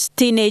such as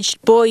teenage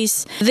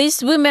boys.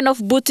 These women of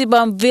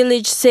Butibam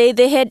village say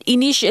they had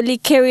initially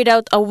carried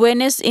out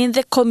awareness in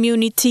the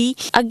community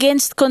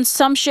against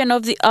consumption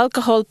of the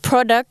alcohol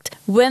product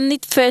when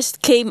it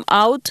first came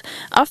out,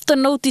 after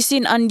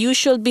noticing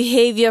unusual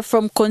behavior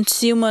from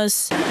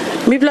consumers.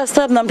 Mi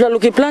plastar nam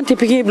plaluki planti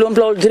piki blom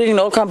plol drink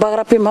no kan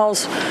bagrapim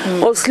house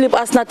all sleep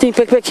as nothing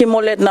pek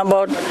molet na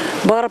about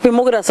bagrapim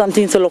mogra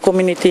something to the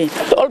community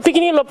all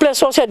picking no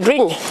place also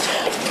drink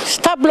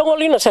stop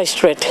long sai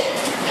straight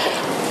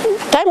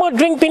time or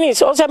drink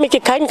finish also make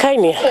it kind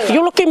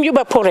you look him you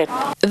pour it.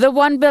 The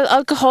one-bell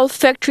alcohol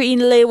factory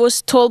in Leh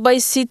was told by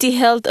city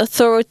health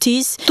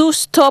authorities to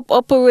stop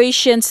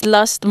operations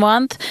last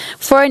month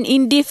for an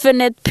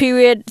indefinite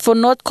period for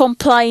not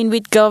complying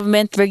with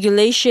government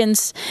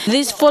regulations.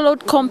 This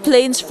followed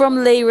complaints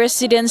from Leh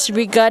residents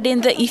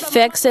regarding the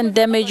effects and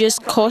damages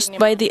caused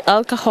by the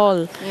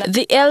alcohol.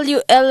 The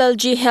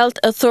LULLG Health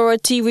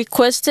Authority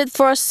requested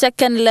for a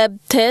second lab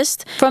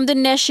test from the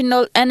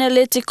National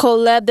Analytical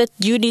Lab at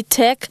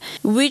Unitech,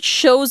 which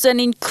shows an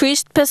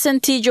increased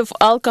percentage of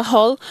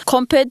alcohol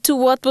compared to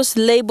what was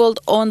labeled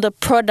on the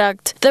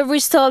product. The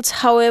results,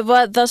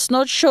 however, does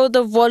not show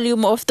the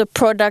volume of the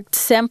product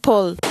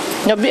sample.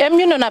 You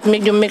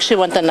mix you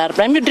want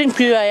you drink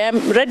pure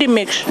ready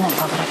mix.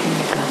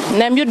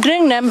 Nam you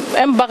drink nam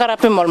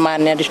bagarapi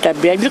molman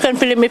you can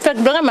feel me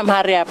effect don't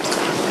hurry up.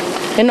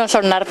 The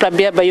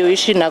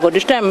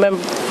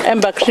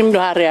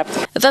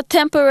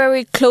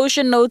temporary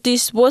closure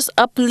notice was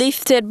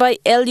uplifted by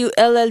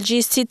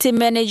LULLG City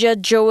Manager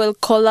Joel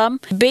Collam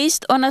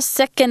based on a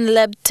second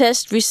lab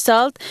test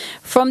result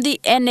from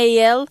the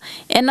NAL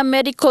and a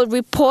medical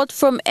report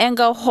from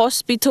Angao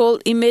Hospital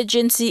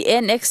Emergency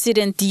and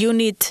Accident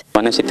Unit.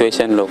 One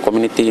situation lo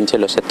community in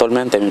lo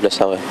settlement mi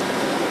plasawe.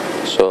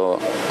 So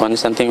one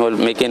something all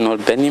making all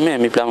penny me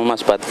mi plan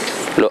mas but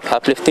lo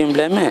uplifting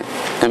blame me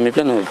and mi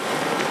plan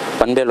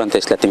panbel on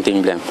test lating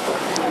ting blame.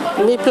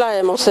 Mi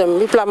plan mosem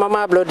mi plan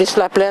mama blo dis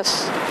la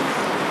place.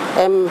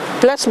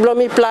 Place blo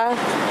mi plan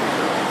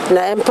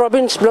na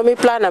province blo mi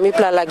plan na mi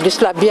plan like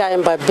this la bia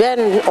ba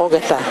ben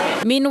ogeta.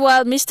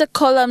 Meanwhile, Mr.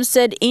 Collam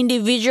said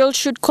individuals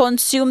should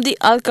consume the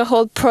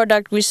alcohol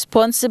product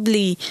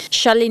responsibly.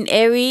 Charlene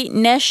Airy,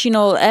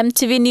 National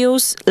EMTV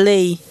News,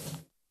 Leh.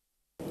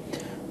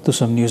 To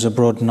some news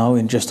abroad now.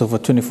 In just over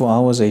 24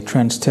 hours, a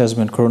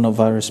trans-Tasman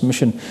coronavirus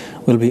mission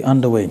will be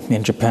underway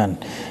in Japan.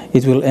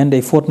 It will end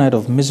a fortnight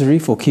of misery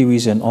for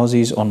Kiwis and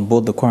Aussies on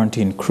board the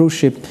quarantine cruise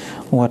ship,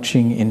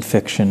 watching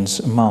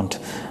infections mount.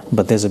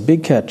 But there's a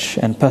big catch,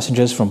 and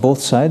passengers from both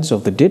sides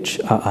of the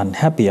ditch are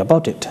unhappy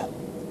about it.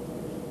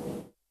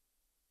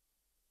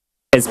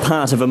 As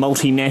part of a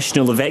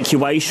multinational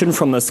evacuation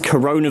from this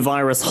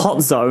coronavirus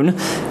hot zone,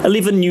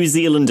 11 New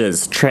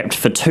Zealanders trapped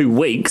for 2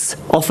 weeks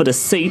offered a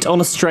seat on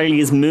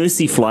Australia's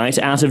Mercy flight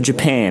out of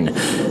Japan.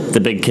 The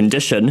big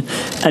condition,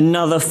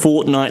 another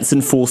fortnight's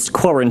enforced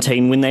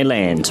quarantine when they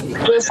land.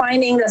 We're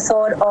finding the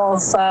thought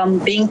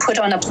of being put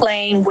on a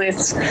plane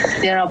with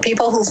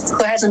people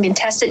who hasn't been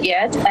tested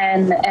yet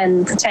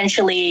and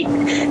potentially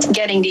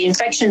getting the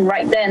infection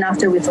right then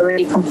after we've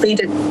already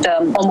completed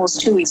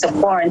almost 2 weeks of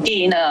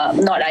quarantine,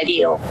 not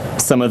ideal.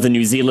 Some of the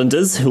New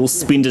Zealanders who'll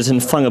spend it in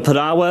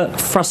Whangaparaoa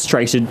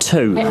frustrated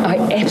too. I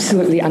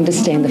absolutely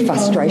understand the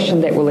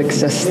frustration that will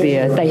exist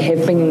there. They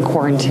have been in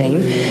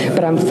quarantine,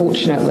 but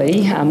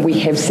unfortunately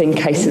we have seen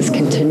cases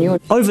continue.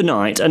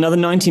 Overnight, another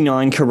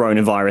 99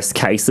 coronavirus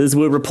cases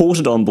were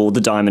reported on board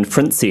the Diamond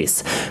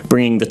Princess,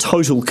 bringing the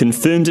total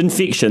confirmed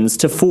infections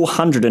to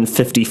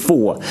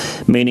 454,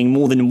 meaning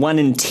more than 1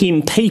 in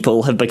 10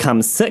 people have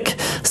become sick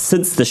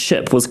since the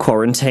ship was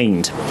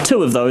quarantined.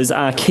 2 of those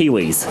are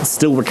Kiwis,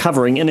 still recovering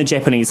in a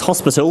Japanese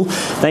hospital.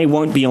 They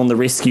won't be on the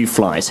rescue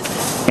flight.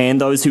 And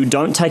those who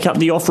don't take up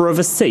the offer of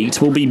a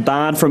seat will be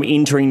barred from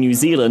entering New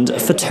Zealand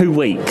for 2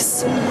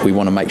 weeks. We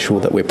want to make sure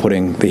that we're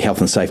putting the health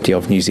and safety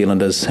of New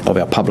Zealanders, of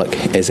our public,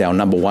 as our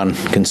number one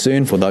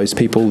concern. For those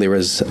people, there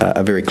is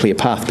a very clear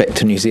path back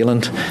to New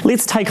Zealand.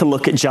 Let's take a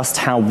look at just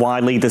how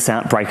widely this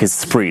outbreak has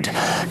spread.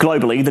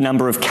 Globally, the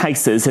number of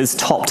cases has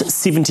topped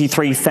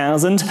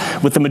 73,000,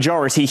 with the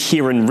majority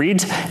here in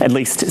red, at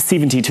least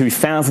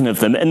 72,000 of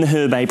them in the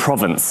Hebei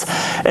province.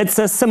 It's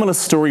a similar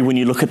story when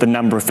you look at the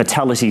number of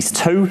fatalities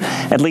too.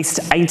 At least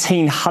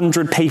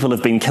 1,800 people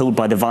have been killed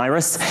by the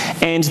virus,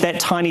 and that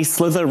tiny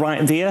slither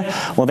right there,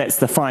 well, that's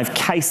the 5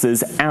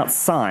 cases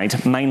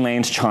outside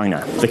mainland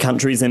China. The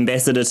country's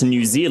ambassador to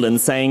New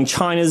Zealand saying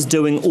China's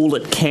doing all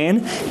it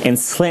can and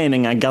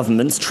slamming our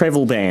government's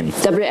travel ban.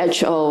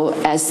 WHO,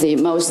 as the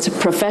most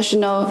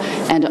professional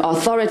and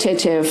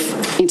authoritative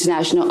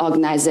international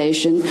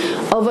organization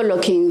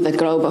overlooking the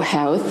global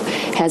health,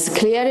 has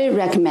clearly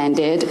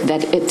recommended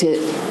that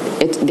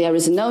there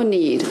is no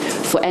need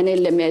for any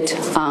limit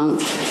on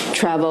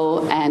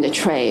travel and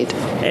trade.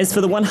 As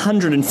for the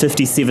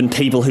 157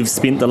 people who've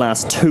spent the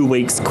last 2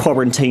 weeks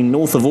quarantined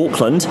north of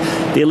Auckland,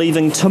 they're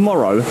leaving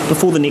tomorrow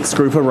before the next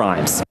group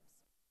arrives.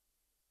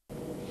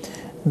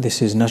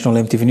 This is National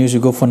EMTV News. We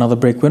go for another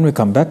break. When we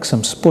come back,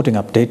 some sporting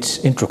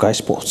updates in Trukai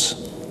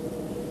Sports.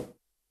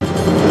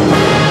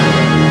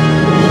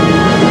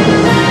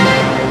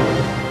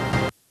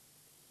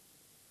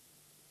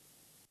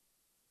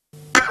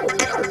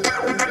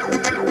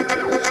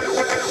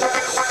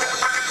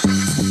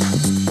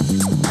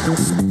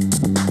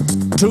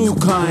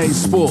 Trukai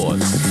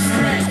Sports.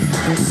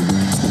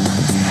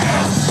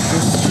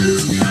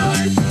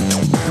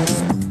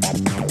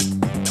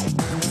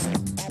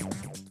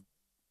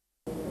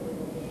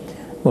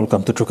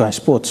 Welcome to Trukai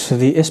Sports.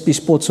 The SP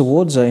Sports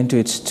Awards are into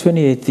its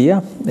 28th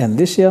year, and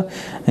this year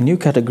a new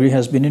category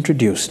has been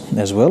introduced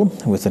as well,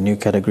 with a new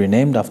category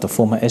named after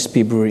former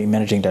SP Brewery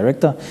Managing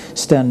Director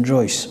Stan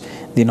Joyce.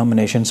 The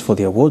nominations for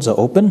the awards are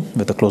open,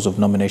 with the close of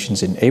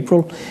nominations in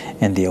April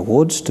and the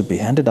awards to be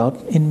handed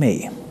out in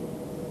May.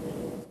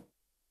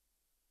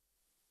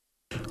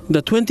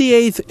 The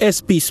 28th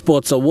SP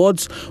Sports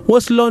Awards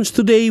was launched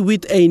today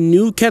with a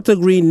new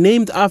category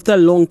named after a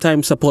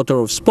long-time supporter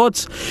of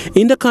sports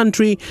in the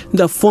country,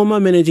 the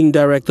former managing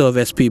director of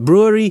SP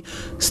Brewery,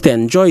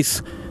 Stan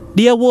Joyce.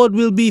 The award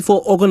will be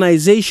for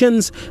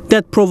organizations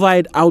that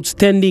provide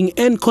outstanding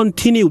and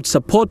continued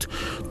support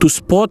to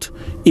sport.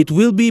 It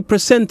will be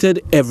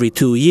presented every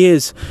 2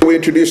 years. We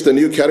introduced a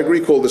new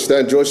category called the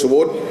Stan Joyce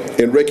Award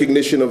in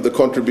recognition of the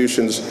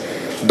contributions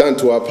done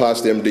to our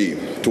past MD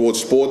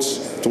towards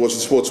the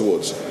Sports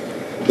Awards.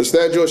 The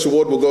Stan Joyce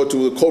Award will go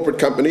to the corporate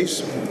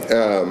companies,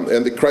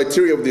 and the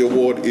criteria of the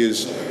award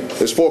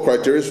there's 4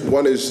 criteria.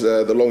 One is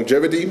the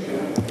longevity.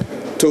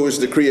 2 is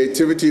the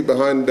creativity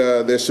behind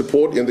their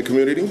support in the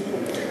community.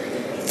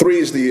 3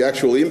 is the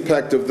actual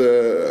impact of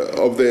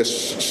their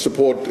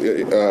support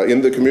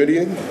in the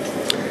community.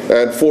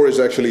 And 4 is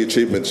actually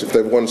achievements, if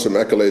they've won some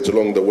accolades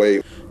along the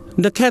way.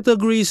 The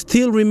categories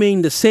still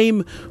remain the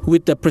same,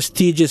 with the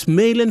prestigious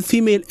Male and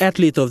Female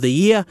Athlete of the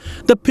Year,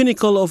 the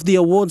pinnacle of the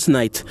awards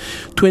night.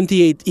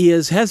 28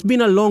 years has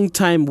been a long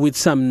time, with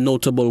some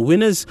notable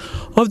winners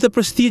of the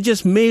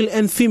prestigious Male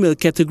and Female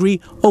category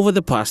over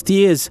the past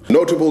years.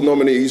 Notable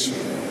nominees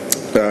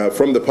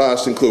from the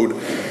past include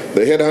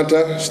the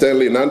Headhunter,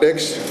 Stanley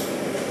Nandex,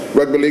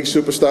 Rugby League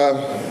superstar,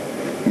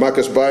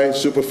 Marcus Bai,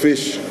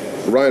 Superfish,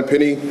 Ryan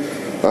Penny,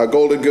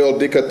 Golden Girl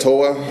Dika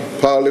Toa,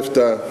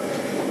 powerlifter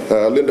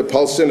Linda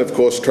Paulsen, of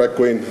course, track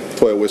queen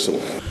Toya Whistle.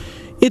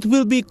 It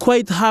will be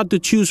quite hard to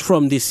choose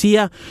from this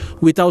year,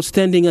 with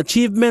outstanding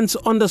achievements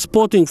on the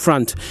sporting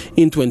front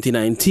in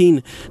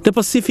 2019, the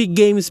Pacific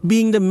Games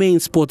being the main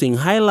sporting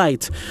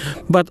highlight,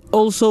 but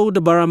also the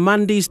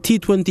Barramandi's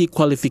T20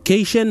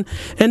 qualification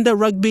and the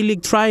Rugby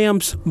League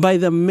triumphs by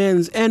the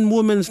men's and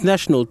women's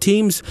national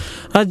teams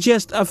are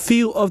just a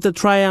few of the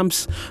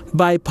triumphs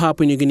by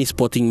Papua New Guinea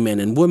sporting men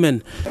and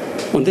women.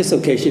 On these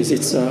occasions,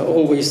 it's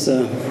always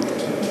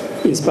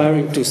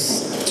inspiring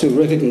to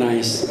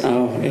recognize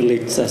our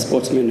elite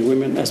sportsmen and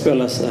women, as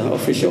well as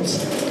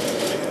officials,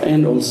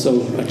 and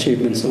also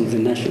achievements on the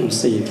national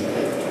scene,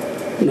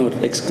 not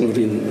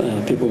excluding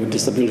people with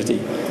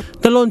disability.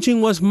 The launching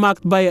was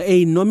marked by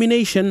a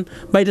nomination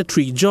by the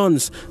 3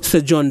 Johns: Sir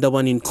John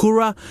Dawanin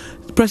Kura,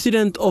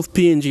 President of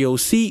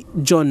PNGOC,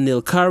 John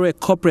Nilkare,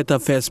 Corporate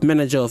Affairs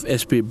Manager of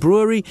SP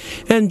Brewery,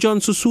 and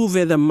John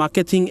Susuve, the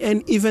Marketing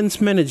and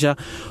Events Manager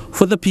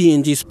for the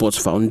PNG Sports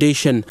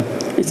Foundation.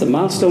 It's a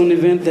milestone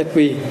event that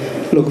we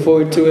look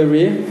forward to every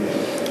year,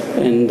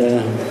 and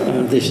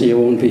this year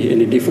won't be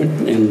any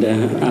different, and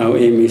our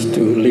aim is to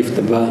lift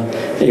the bar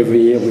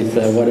every year with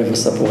whatever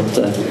support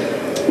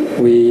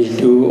we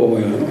do or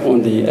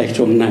on the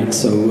actual night.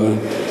 So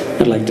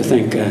I'd like to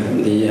thank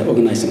the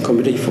organizing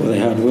committee for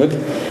their hard work.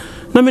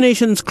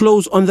 Nominations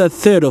close on the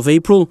 3rd of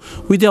April,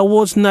 with the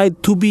awards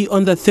night to be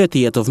on the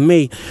 30th of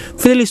May.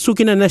 Fidelis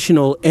Sukina,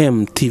 National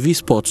EMTV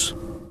Sports.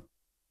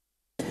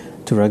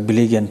 To Rugby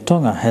League, and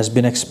Tonga has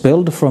been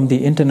expelled from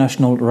the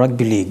International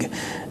Rugby League.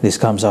 This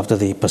comes after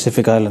the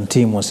Pacific Island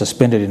team was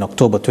suspended in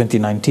October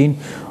 2019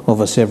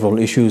 over several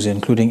issues,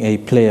 including a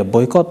player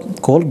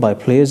boycott called by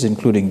players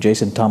including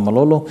Jason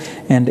Tamalolo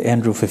and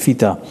Andrew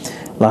Fefita.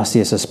 Last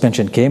year's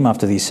suspension came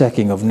after the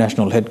sacking of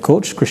national head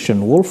coach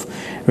Christian Wolff,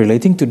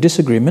 relating to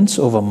disagreements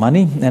over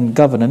money and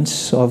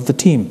governance of the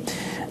team.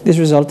 This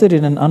resulted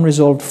in an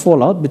unresolved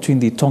fallout between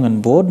the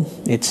Tongan board,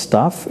 its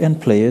staff and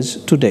players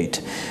to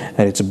date.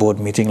 At its board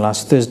meeting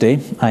last Thursday,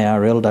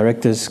 IRL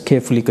directors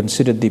carefully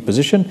considered the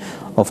position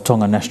of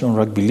Tonga National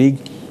Rugby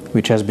League,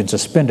 which has been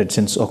suspended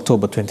since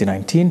October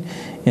 2019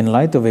 in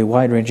light of a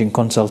wide-ranging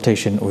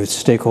consultation with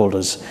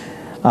stakeholders.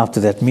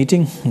 After that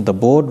meeting, the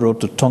board wrote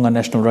to Tonga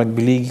National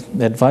Rugby League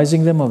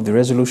advising them of the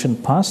resolution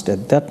passed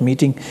at that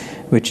meeting,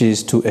 which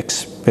is to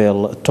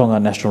expel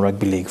Tonga National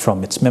Rugby League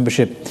from its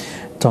membership.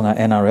 Tonga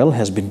NRL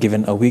has been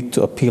given a week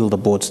to appeal the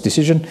board's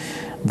decision.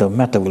 The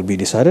matter will be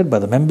decided by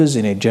the members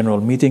in a general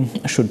meeting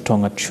should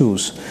Tonga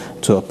choose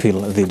to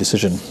appeal the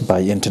decision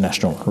by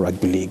International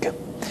Rugby League.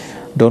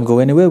 Don't go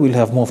anywhere, we'll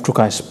have more of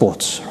Trukai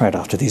Sports right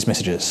after these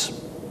messages.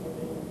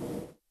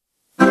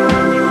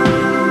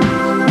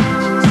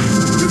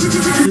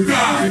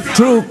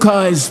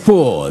 Trukai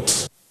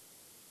Sports.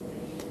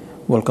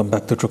 Welcome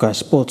back to Trukai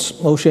Sports.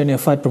 Oceania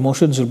Fight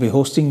Promotions will be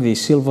hosting the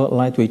Silver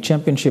Lightweight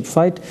Championship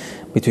fight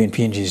between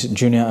PNG's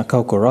Junior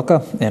Akauko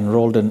Raka and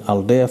Roldan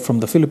Aldea from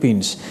the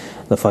Philippines.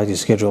 The fight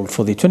is scheduled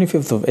for the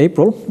 25th of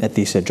April at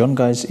the Sir John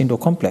Guy's Indoor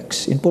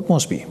Complex in Port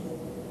Moresby.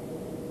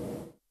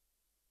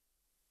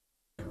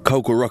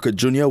 Kauko Raka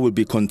Jr. will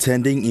be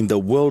contending in the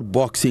World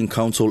Boxing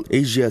Council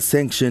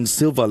Asia-sanctioned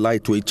Silver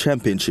Lightweight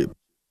Championship.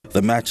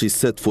 The match is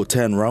set for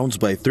 10 rounds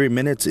by 3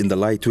 minutes in the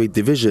lightweight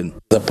division.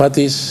 The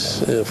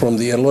parties from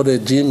the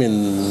allotted gym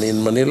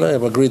in Manila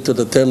have agreed to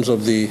the terms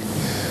of the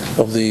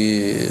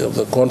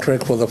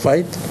contract for the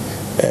fight,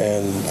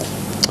 and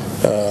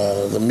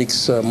the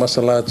mixed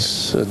martial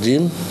arts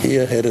gym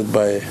here, headed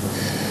by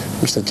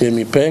Mr.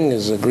 Jamie Peng,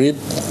 has agreed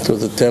to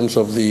the terms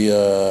of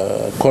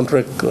the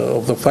contract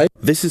of the fight.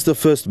 This is the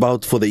first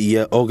bout for the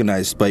year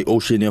organized by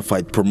Oceania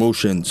Fight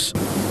Promotions.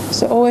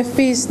 So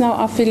OFP is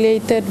now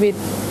affiliated with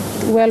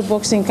World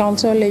Boxing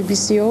Council,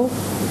 ABCO.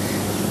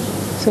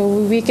 So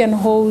we can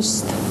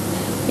host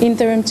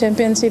interim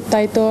championship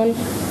title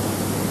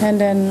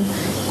and then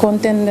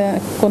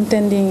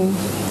contending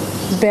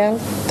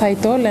belt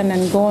title and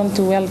then go on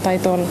to world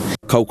title.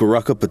 Kauko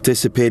Raka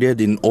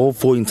participated in all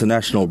 4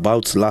 international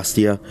bouts last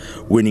year,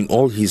 winning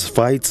all his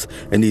fights,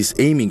 and is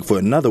aiming for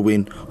another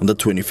win on the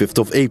 25th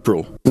of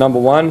April. Number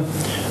one,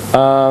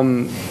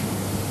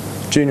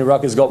 Junior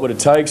Rucka's got what it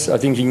takes. I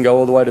think he can go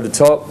all the way to the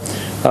top.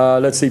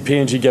 Let's see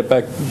PNG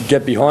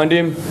get behind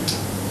him.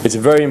 It's a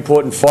very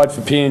important fight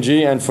for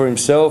PNG and for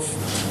himself.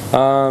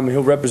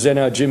 He'll represent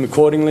our gym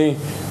accordingly,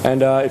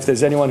 and if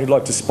there's anyone who'd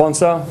like to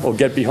sponsor or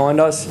get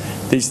behind us,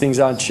 these things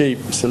aren't cheap,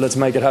 so let's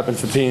make it happen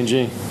for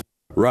PNG.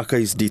 Raka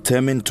is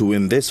determined to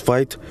win this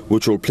fight,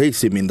 which will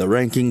place him in the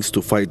rankings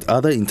to fight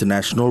other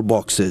international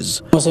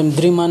boxers. I'm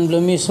dreaman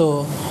blumi,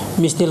 so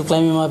me still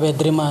climbing my bed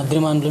dreaman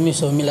blumi,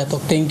 so me like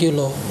thank you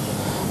lo.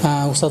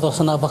 Usato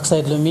sana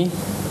backside blumi,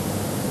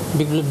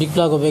 big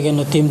plug of again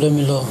no team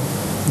blumi lo,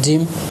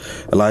 gym.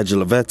 Elijah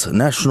Levet,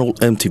 National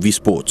MTV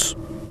Sports.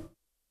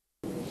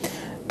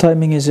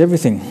 Timing is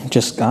everything.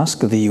 Just ask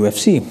the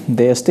UFC.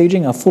 They are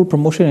staging a full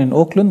promotion in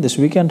Auckland this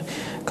weekend,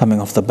 coming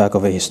off the back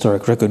of a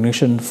historic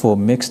recognition for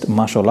mixed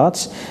martial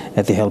arts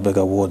at the Helberg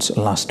Awards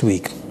last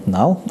week.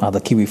 Now, other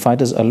Kiwi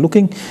fighters are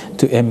looking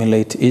to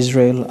emulate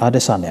Israel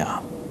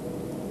Adesanya.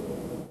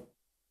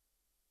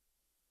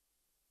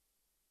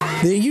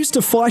 They're used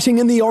to fighting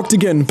in the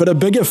octagon, but a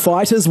bigger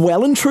fight is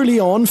well and truly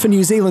on for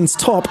New Zealand's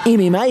top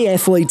MMA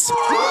athletes.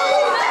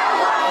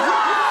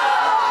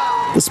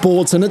 The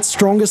sport's in its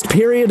strongest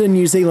period in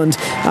New Zealand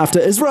after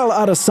Israel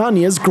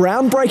Adesanya's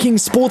groundbreaking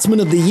Sportsman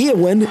of the Year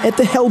win at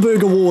the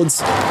Helberg Awards.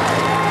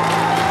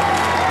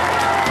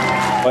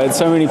 I had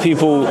so many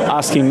people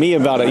asking me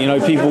about it,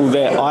 people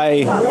that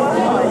I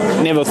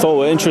never thought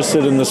were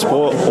interested in the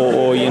sport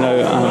or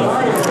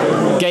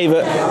gave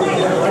it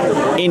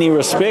any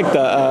respect,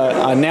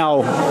 I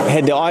now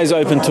had their eyes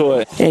open to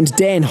it. And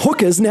Dan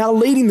Hooker's now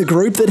leading the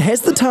group that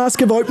has the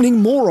task of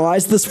opening more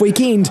eyes this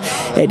weekend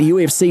at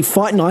UFC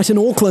Fight Night in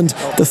Auckland,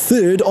 the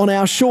third on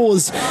our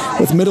shores.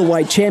 With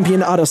middleweight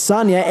champion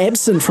Adesanya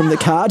absent from the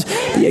card,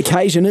 the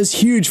occasion is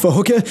huge for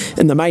Hooker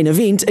in the main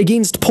event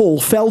against Paul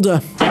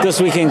Felder. This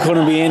weekend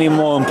couldn't be any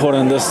more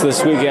important.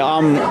 This weekend,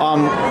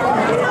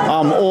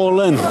 I'm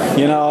all in.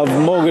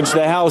 I've mortgaged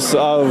the house.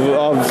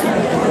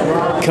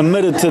 I've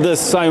committed to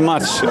this so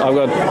much. I've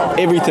got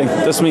everything.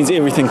 This means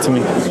everything to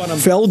me.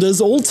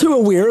 Felder's all too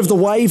aware of the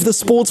wave the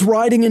sport's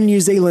riding in New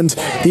zealand.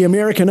 The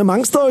American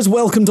amongst those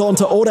welcomed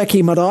onto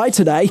Oraki Marae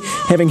today,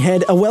 having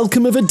had a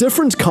welcome of a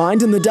different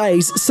kind in the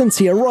days since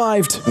he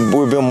arrived.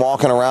 We've been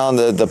walking around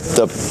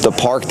the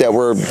park that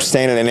we're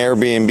staying in an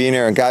Airbnb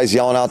near, and guys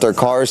yelling out their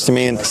cars to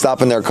me and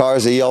stopping their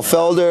cars. They yell,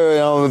 Felder,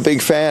 I'm a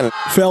big fan.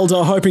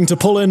 Felder hoping to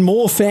pull in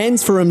more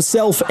fans for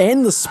himself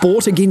and the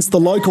sport against the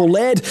local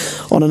lad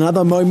on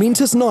another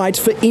momentous night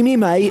for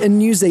MMA in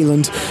New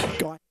Zealand.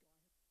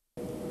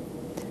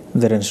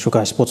 That ends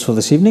Trukai Sports for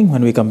this evening.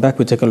 When we come back,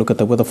 we take a look at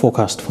the weather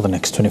forecast for the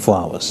next 24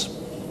 hours.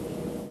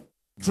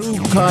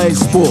 Trukai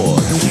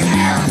Sports.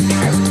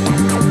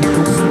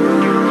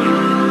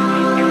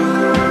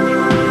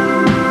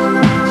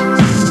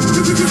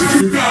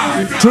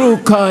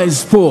 Trukai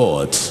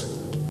Sports.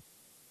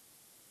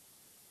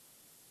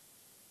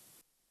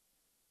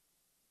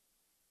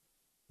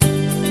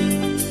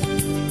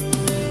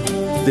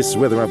 This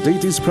weather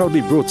update is proudly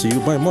brought to you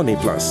by Money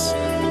Plus.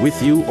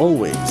 With you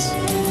always.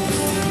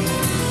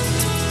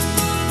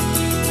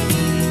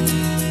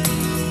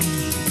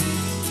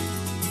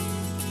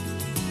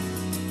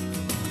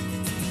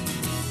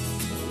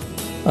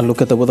 A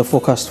look at the weather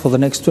forecast for the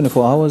next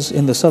 24 hours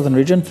in the southern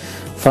region.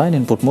 Fine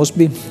in Port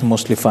Moresby,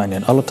 mostly fine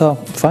in Alotau,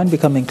 fine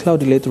becoming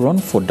cloudy later on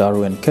for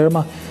Daru and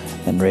Kerma,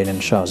 and rain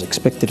and showers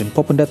expected in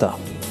Popondetta.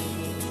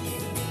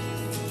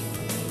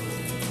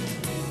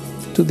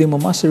 To the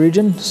Momasa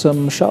region,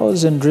 some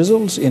showers and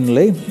drizzles in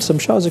Leh, some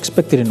showers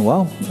expected in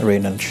Wau,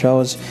 rain and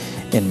showers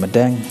in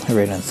Madang,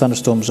 rain and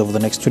thunderstorms over the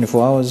next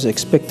 24 hours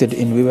expected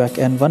in Wewak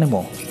and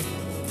Vanimo.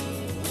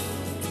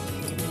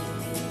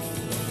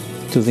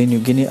 To the New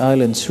Guinea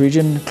Islands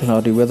region,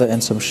 cloudy weather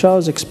and some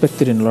showers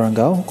expected in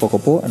Lorengau,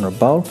 Kokopo and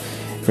Rabaul,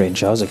 rain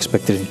showers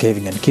expected in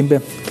Keving and Kimbe,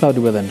 cloudy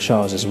weather and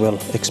showers as well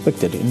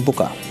expected in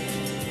Buka.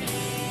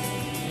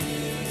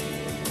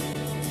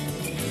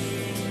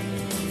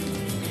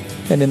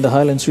 And in the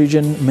Highlands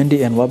region,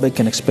 Mendi and Wabek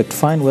can expect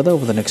fine weather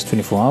over the next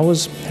 24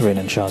 hours. Rain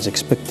and showers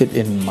expected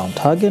in Mount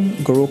Hagen,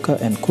 Goroka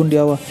and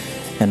Kundiawa,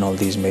 and all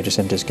these major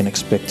centers can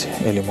expect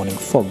early morning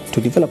fog to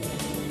develop.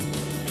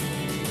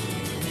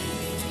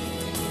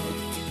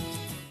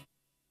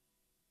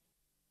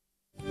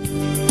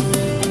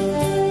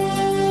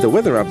 The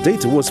weather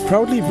update was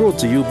proudly brought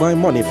to you by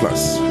Money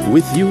Plus.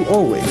 With you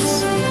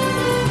always.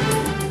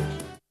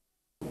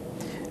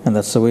 And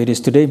that's the way it is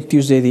today,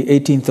 Tuesday the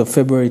 18th of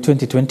February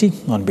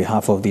 2020. On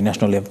behalf of the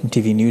National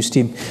EMTV News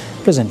team,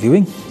 pleasant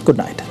viewing. Good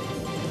night.